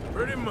plan.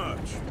 Pretty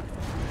much.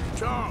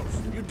 Charles,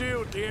 you deal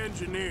with the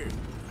engineer.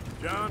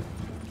 John,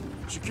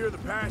 secure the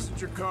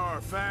passenger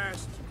car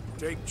fast,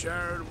 take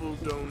charitable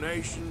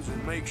donations,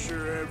 and make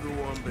sure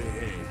everyone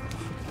behaves.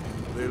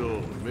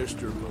 Little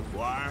Mr.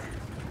 McGuire,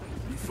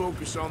 you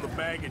focus on the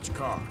baggage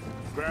car.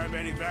 Grab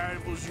any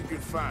valuables you can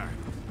find.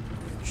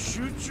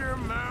 Shoot your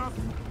mouth.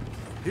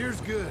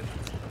 Here's good.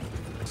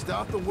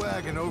 Stop the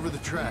wagon over the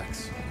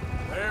tracks.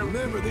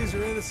 Remember, these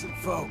are innocent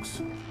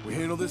folks. We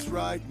handle this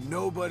right,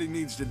 nobody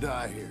needs to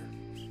die here.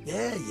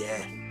 Yeah,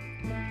 yeah.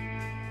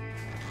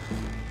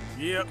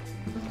 Yep.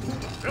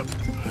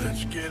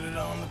 Let's get it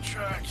on the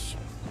tracks.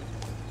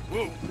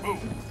 Whoa, whoa.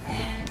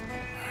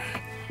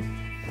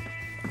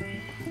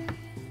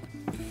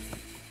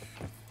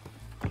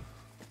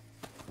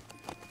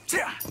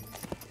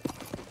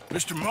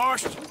 Mr.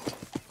 Marston,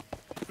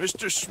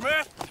 Mr.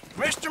 Smith,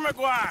 Mr.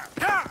 McGuire,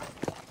 ha!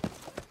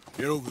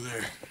 Get over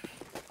there.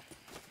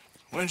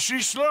 When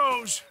she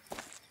slows,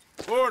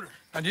 order.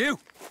 And you?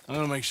 I'm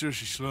gonna make sure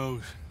she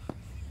slows.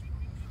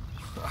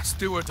 Let's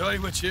do or die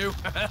with you.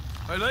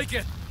 I like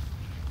it.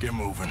 Get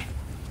moving.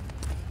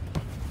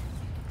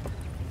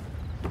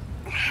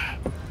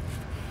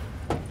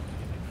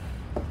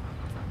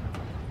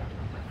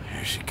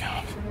 Here she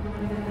comes.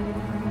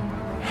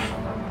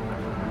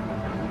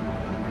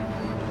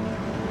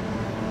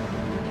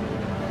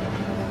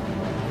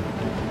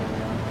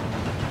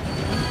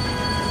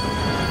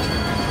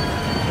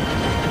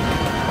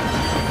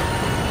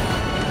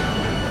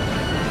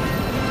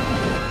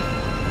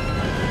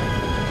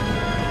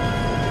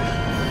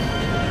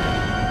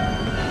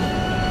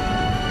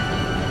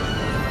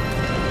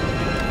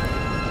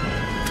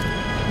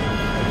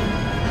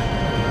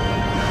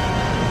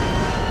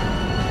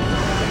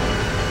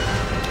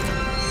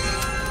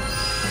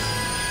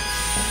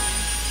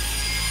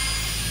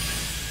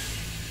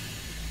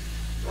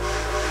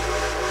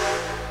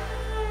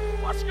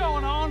 What's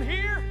going on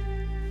here?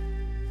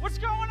 What's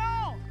going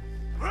on?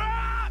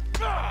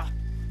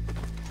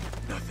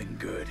 Nothing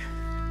good.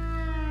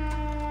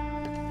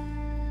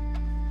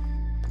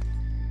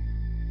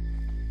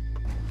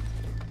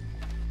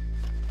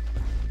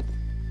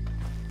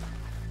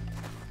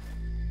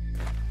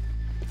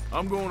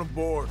 I'm going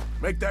aboard.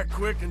 Make that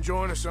quick and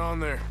join us on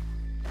there.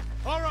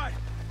 All right,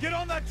 get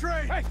on that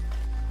train. Hey!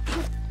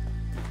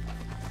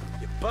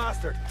 You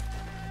bastard.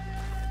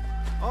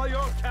 All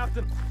yours,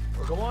 Captain.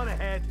 Or go on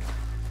ahead.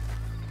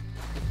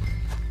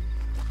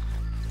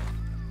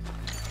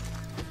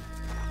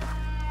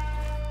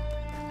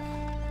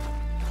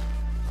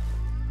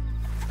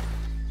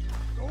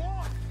 Go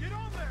on, get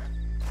on there.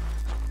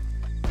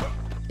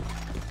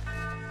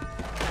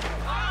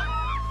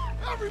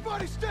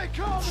 Everybody stay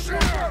calm and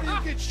nobody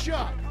you get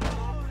shot.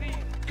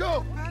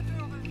 Go.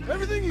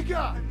 Everything you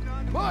got.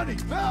 Money,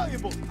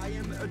 valuable. I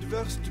am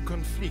adverse to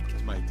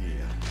conflict, my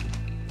dear.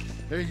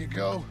 There you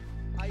go.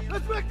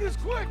 Let's make this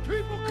quick,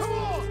 people. Come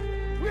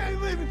on. We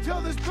ain't leaving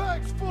till this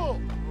bag's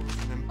full.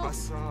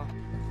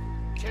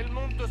 Quel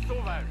monde de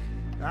sauvage.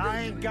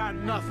 I ain't got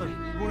nothing.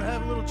 You wanna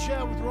have a little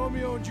chat with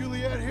Romeo and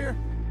Juliet here?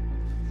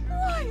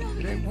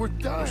 It ain't worth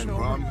dying over.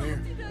 Problem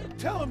here?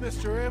 Tell him,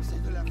 Mr. M.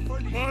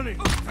 Money,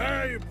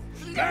 valuable.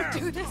 Don't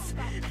do this.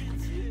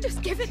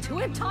 Just give it to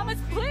him, Thomas,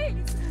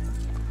 please.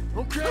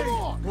 Okay. Come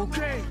on.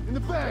 Okay. In the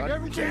bag, God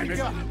everything damn you it.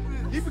 got.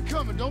 Keep it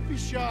coming. Don't be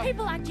shy.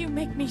 People like you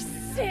make me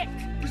sick.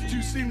 These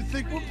two seem to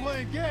think we're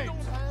playing games.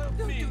 Don't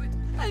do it.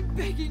 I'm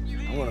begging you.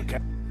 I want to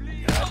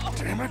God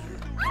damn it.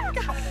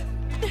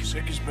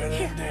 Sick is better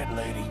than dead,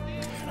 lady.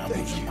 And I'm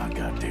losing my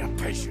goddamn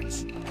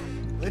patience.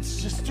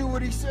 Let's just do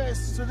what he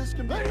says so this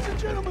can... Ladies and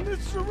gentlemen, this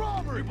is a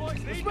robbery.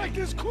 Let's make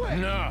this quick.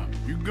 No,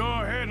 you go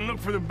ahead and look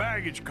for the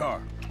baggage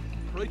car.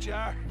 Right you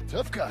are.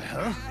 Tough guy,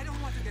 huh?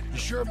 You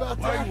sure about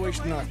Why that? are you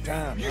wasting our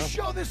time, You huh?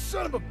 show this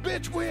son of a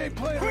bitch we ain't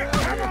playing around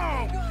Come here.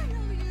 on!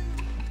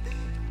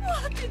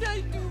 Look,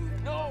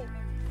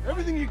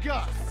 Everything you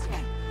got.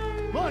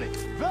 Money,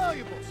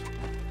 valuables.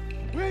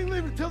 We ain't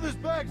leaving until this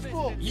bag's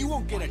full. You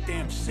won't get a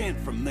damn cent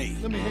from me.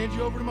 Let me hand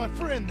you over to my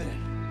friend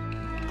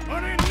then.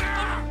 Put in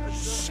now!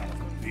 Son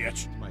of a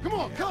bitch. Come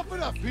on, cuff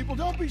it up, people.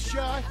 Don't be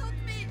shy.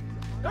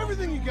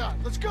 Everything you got.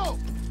 Let's go.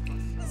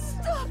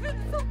 Stop it,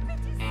 for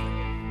pity's sake.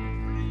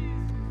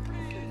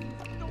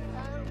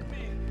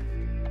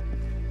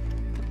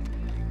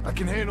 I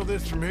can handle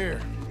this from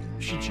here.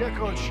 You should check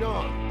on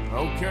Sean.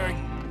 Okay.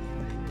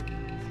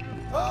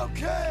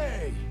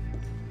 Okay.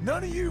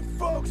 None of you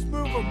folks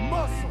move a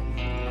muscle.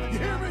 You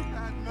hear me?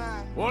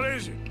 What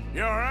is it?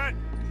 You all right?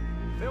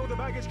 Fill the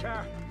baggage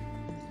car.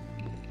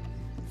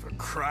 For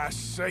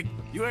Christ's sake,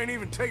 you ain't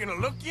even taken a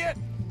look yet?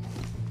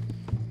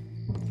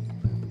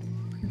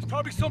 There's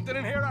probably something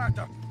in here,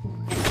 Arthur.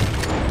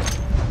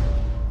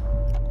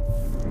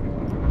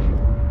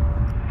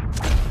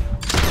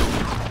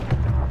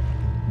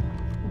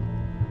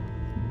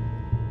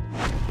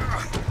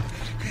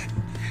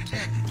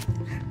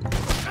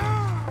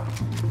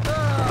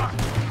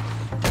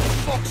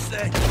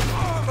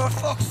 For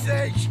fuck's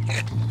sake!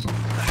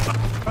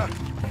 I'm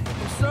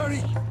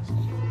sorry.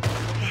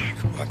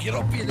 Come on, get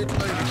up, you little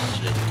lady.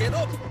 Shit, get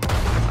up!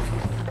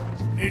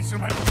 Need some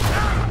help.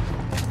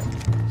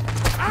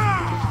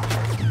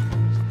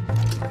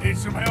 Need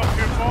some help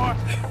here, boy?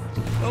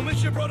 I'll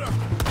miss your brother.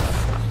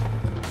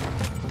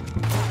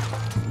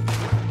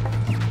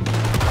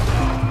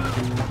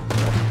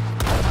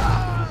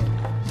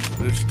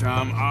 This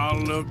time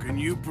I'll look and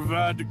you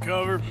provide the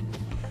cover.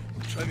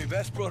 Try my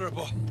best, brother,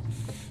 but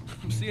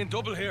I'm seeing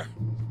double here.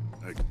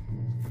 Hey,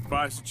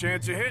 price the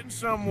chance of hitting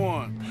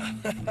someone.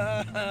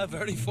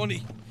 Very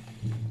funny.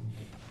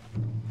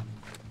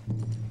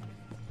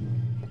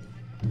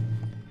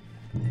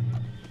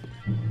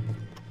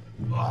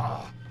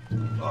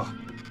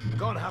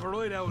 Gonna have a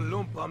right old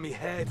lump on me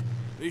head.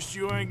 At least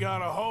you ain't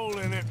got a hole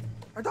in it.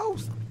 Are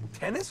those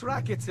tennis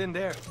rackets in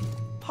there?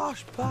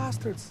 Posh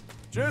bastards.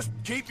 Just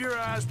keep your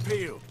eyes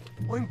peeled.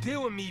 I'm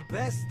doing me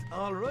best,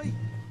 all right?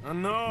 I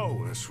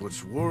know, that's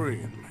what's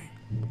worrying me.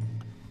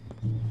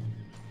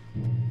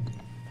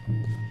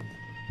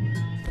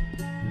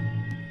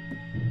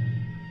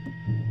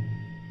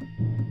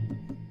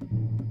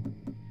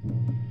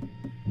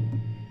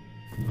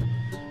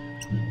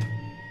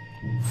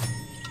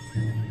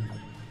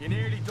 You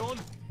nearly done?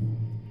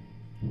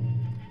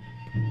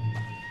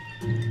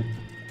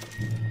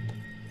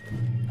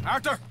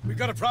 Arthur, we've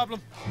got a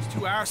problem. There's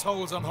two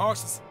arseholes on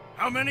horses.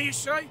 How many you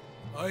say?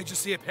 I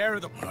just see a pair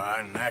of them.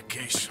 In that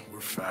case, we're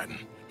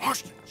fighting.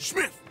 Marston,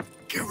 Smith,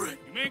 get ready.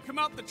 You men come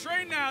out the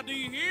train now, do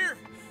you hear?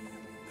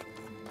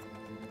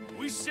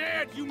 We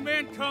said you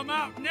men come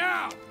out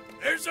now.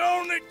 There's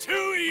only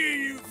two of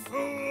you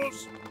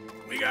fools.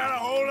 We got a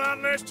whole lot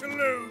less to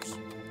lose.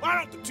 Why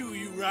don't the two of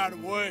you ride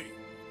away?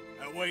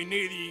 That way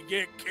neither of you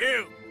get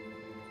killed.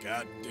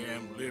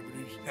 Goddamn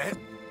liberties.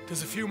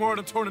 There's a few more of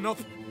them turning up.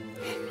 Me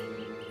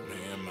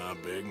and my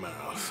big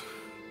mouth.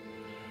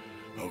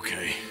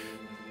 Okay,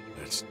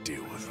 let's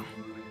deal with them.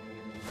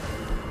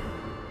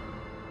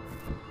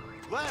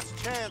 Last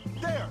chance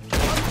there.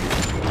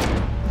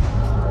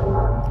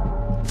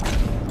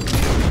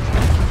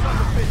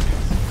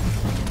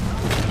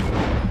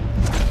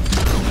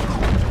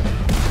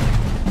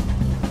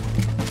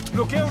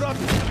 Look out up!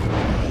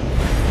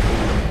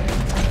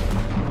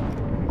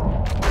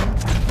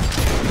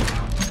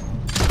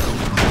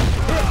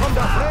 Here come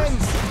the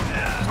friends!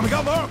 And we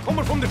got more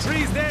coming from the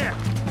trees there!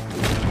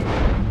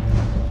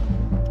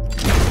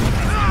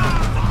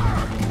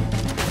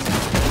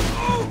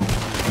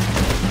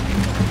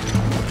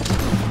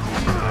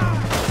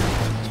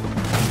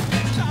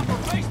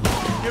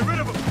 Get rid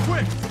of them,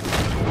 quick!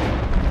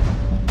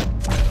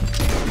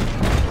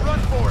 Run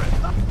for it!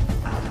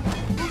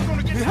 Who's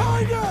gonna get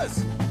behind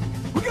us?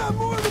 We got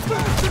more of the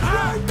bastards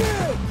right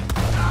there!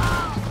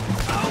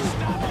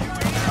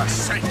 For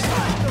sakes!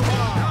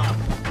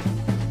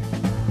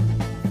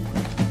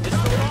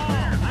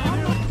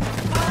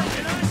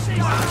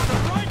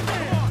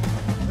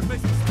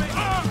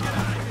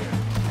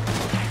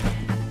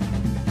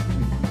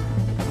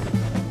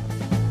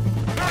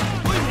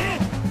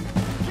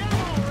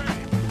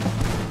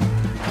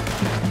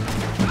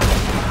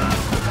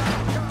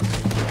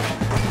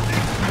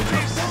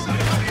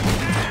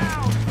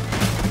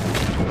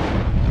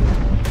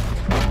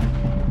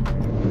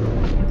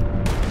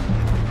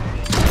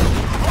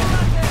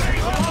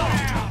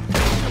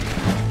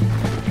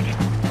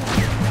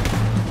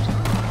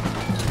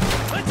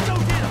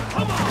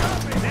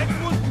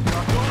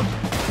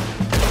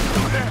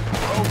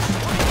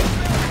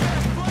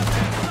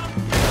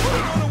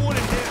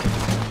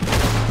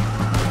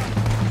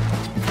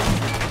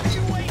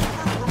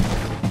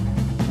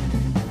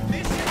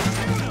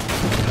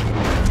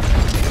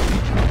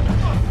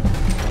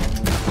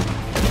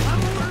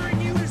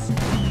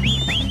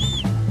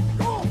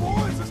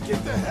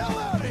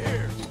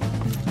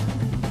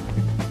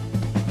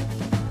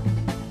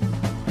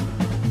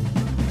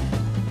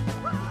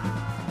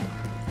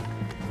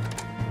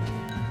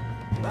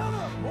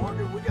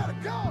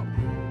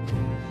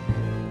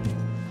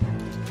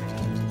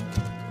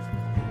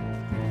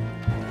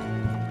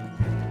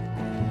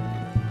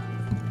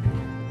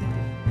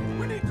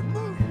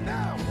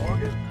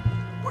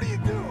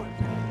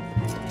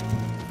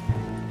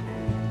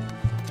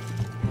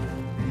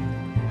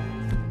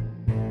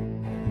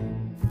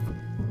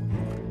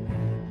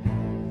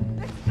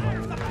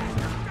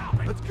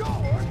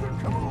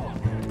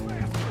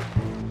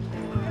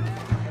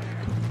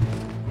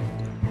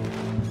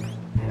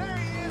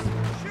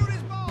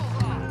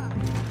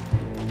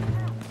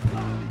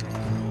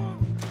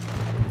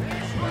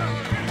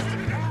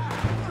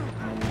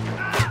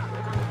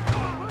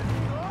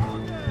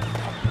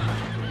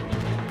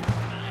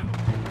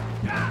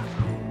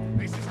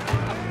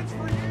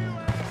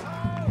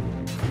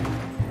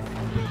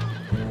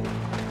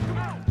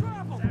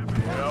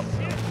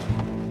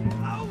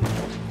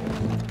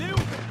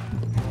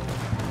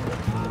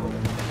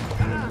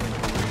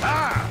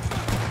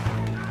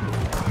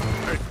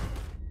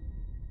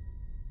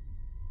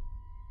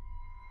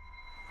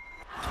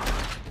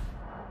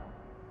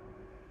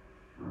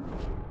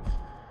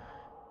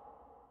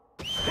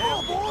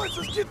 chance.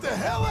 Let's get the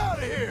hell out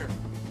of here.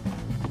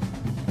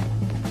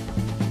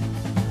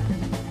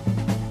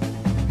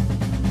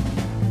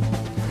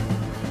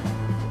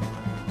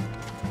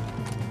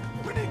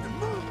 We need to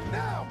move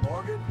now,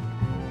 Morgan.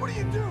 What are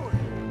you doing?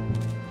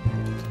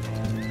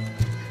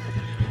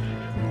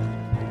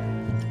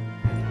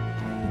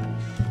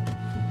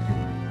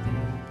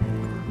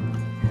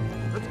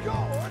 Let's go,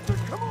 Arthur.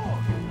 Come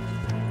on.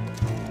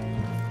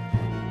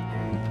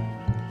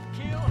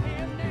 Kill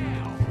him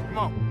now. Come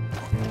on.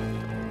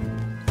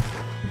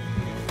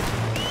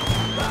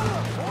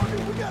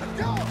 Morgan, we gotta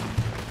go. All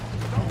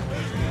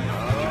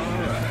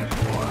right,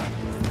 boy.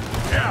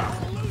 Yeah.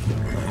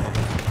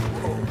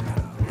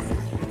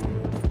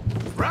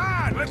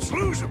 Right, let's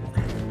lose him.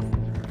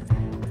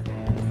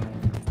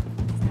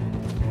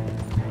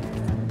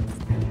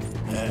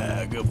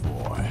 Yeah, good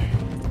boy.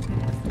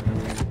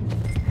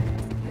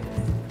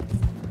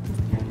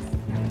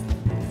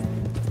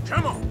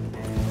 Come on.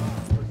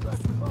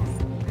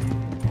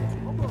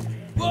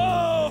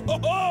 Whoa! Ho,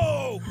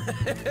 ho!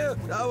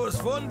 That was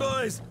fun,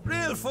 boys.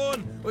 Real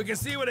fun. We can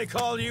see what they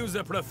call you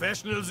the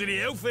professionals in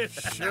the outfit.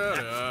 Shut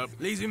up.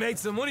 At least we made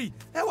some money.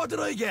 Hey, what did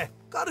I get?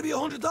 Gotta be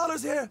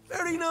 $100 here.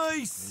 Very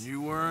nice.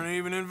 You weren't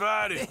even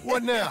invited.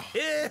 What now?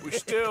 We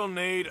still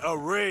need a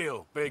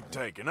real big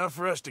take. Enough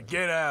for us to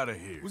get out of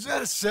here. Was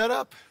that a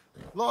setup?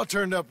 Law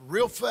turned up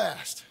real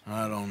fast.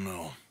 I don't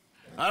know.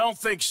 I don't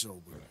think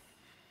so, but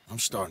I'm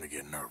starting to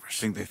get nervous.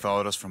 Think they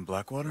followed us from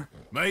Blackwater?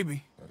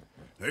 Maybe.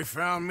 They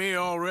found me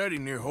already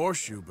near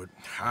Horseshoe, but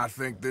I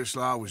think this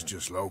lot was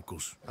just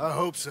locals. I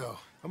hope so.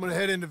 I'm gonna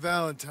head into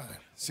Valentine,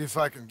 see if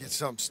I can get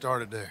something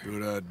started there.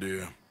 Good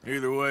idea.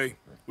 Either way,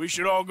 we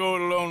should all go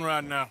it alone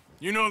right now.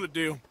 You know the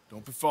deal.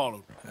 Don't be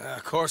followed.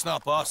 Of course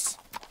not, boss.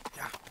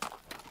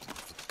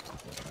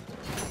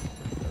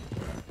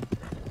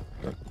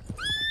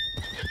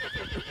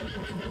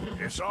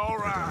 It's all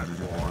right,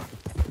 boy.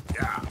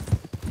 Yeah.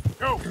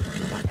 Go!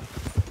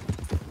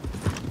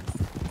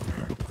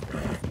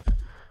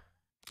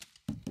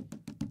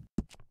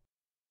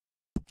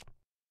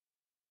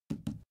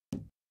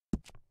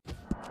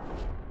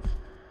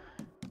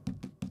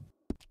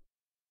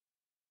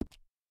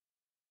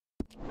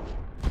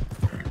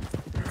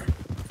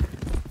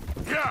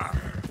 Yeah!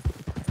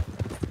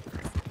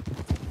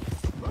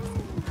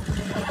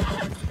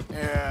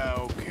 Yeah,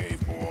 okay,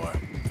 boy.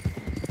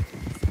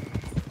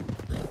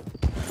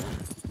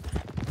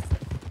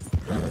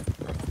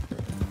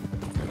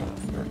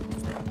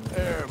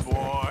 There,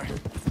 boy.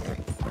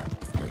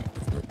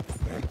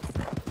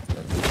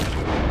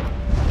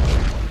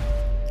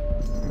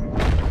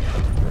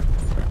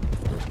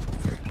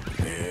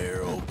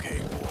 There, okay,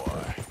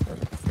 boy.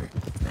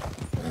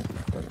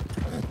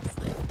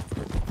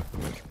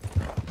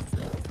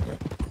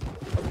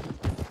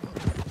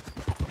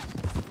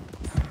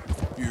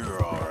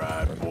 You're all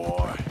right,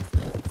 boy.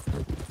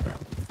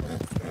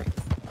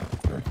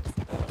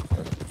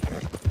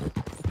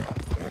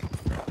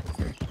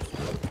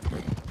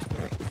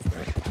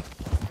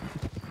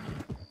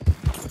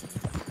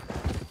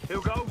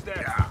 Who goes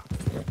there? Yeah.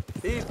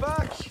 He's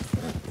back.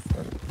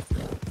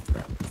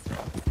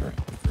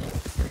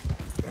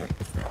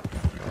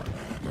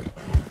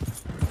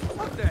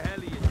 What the hell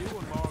are you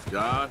doing, Mark?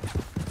 John?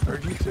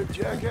 Heard you took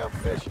Jack out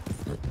fishing.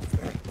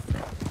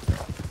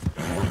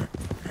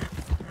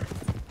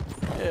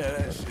 Yeah,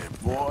 that's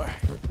it, boy.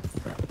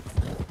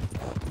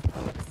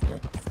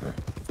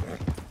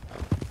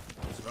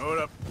 Slow it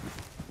up.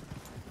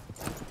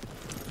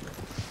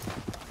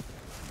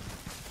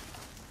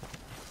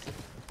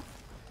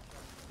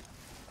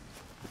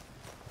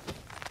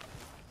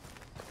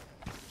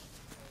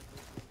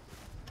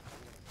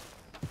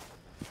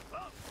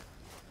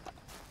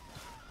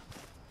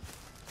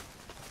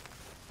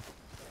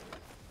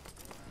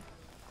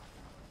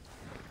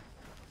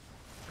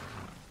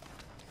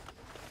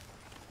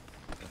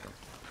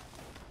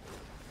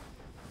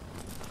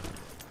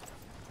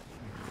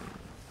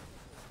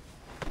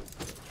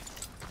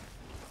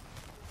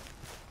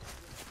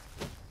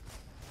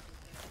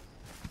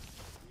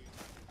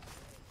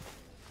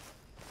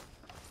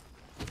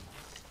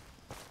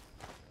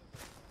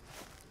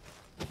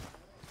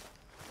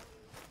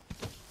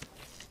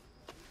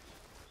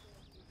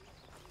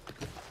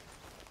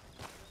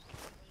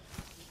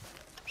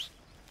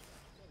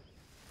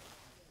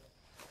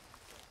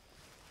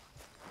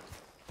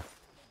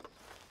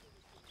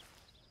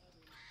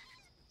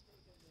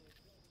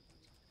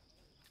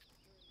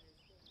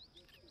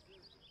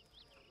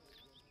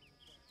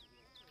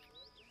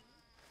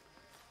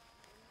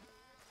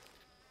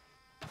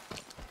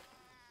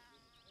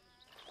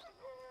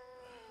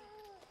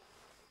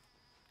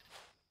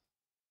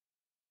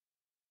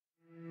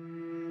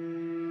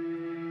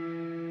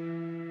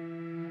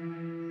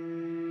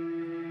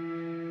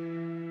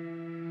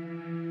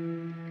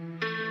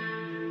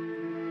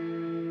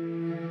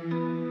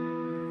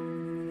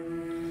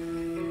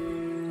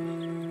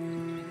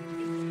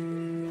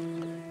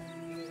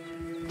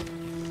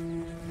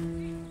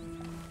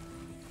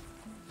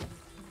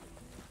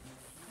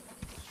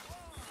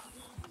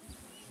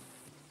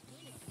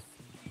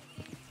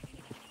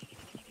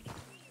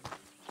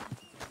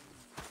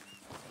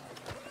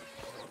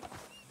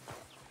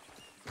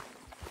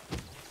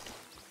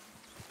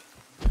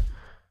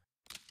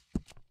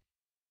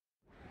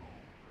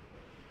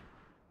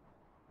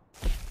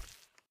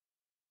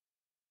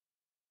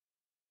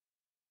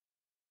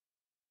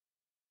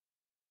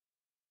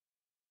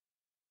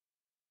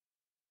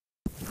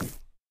 Come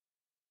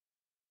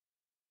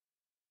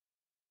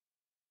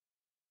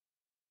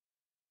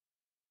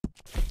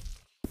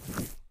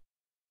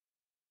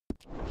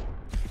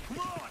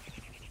on!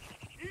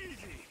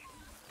 Easy!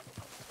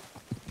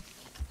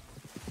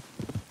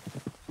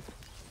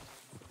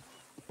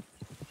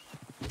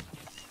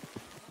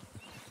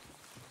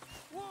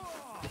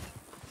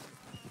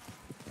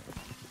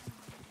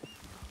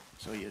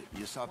 So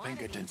you saw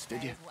Pinkertons,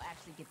 did you?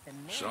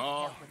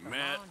 Saw,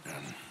 met,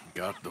 and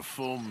got the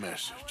full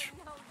message.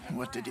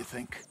 What did you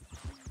think?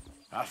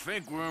 I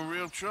think we're in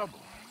real trouble,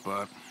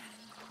 but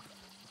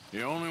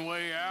the only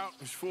way out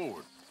is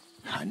forward.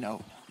 I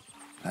know.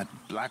 That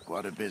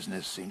Blackwater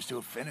business seems to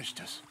have finished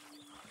us.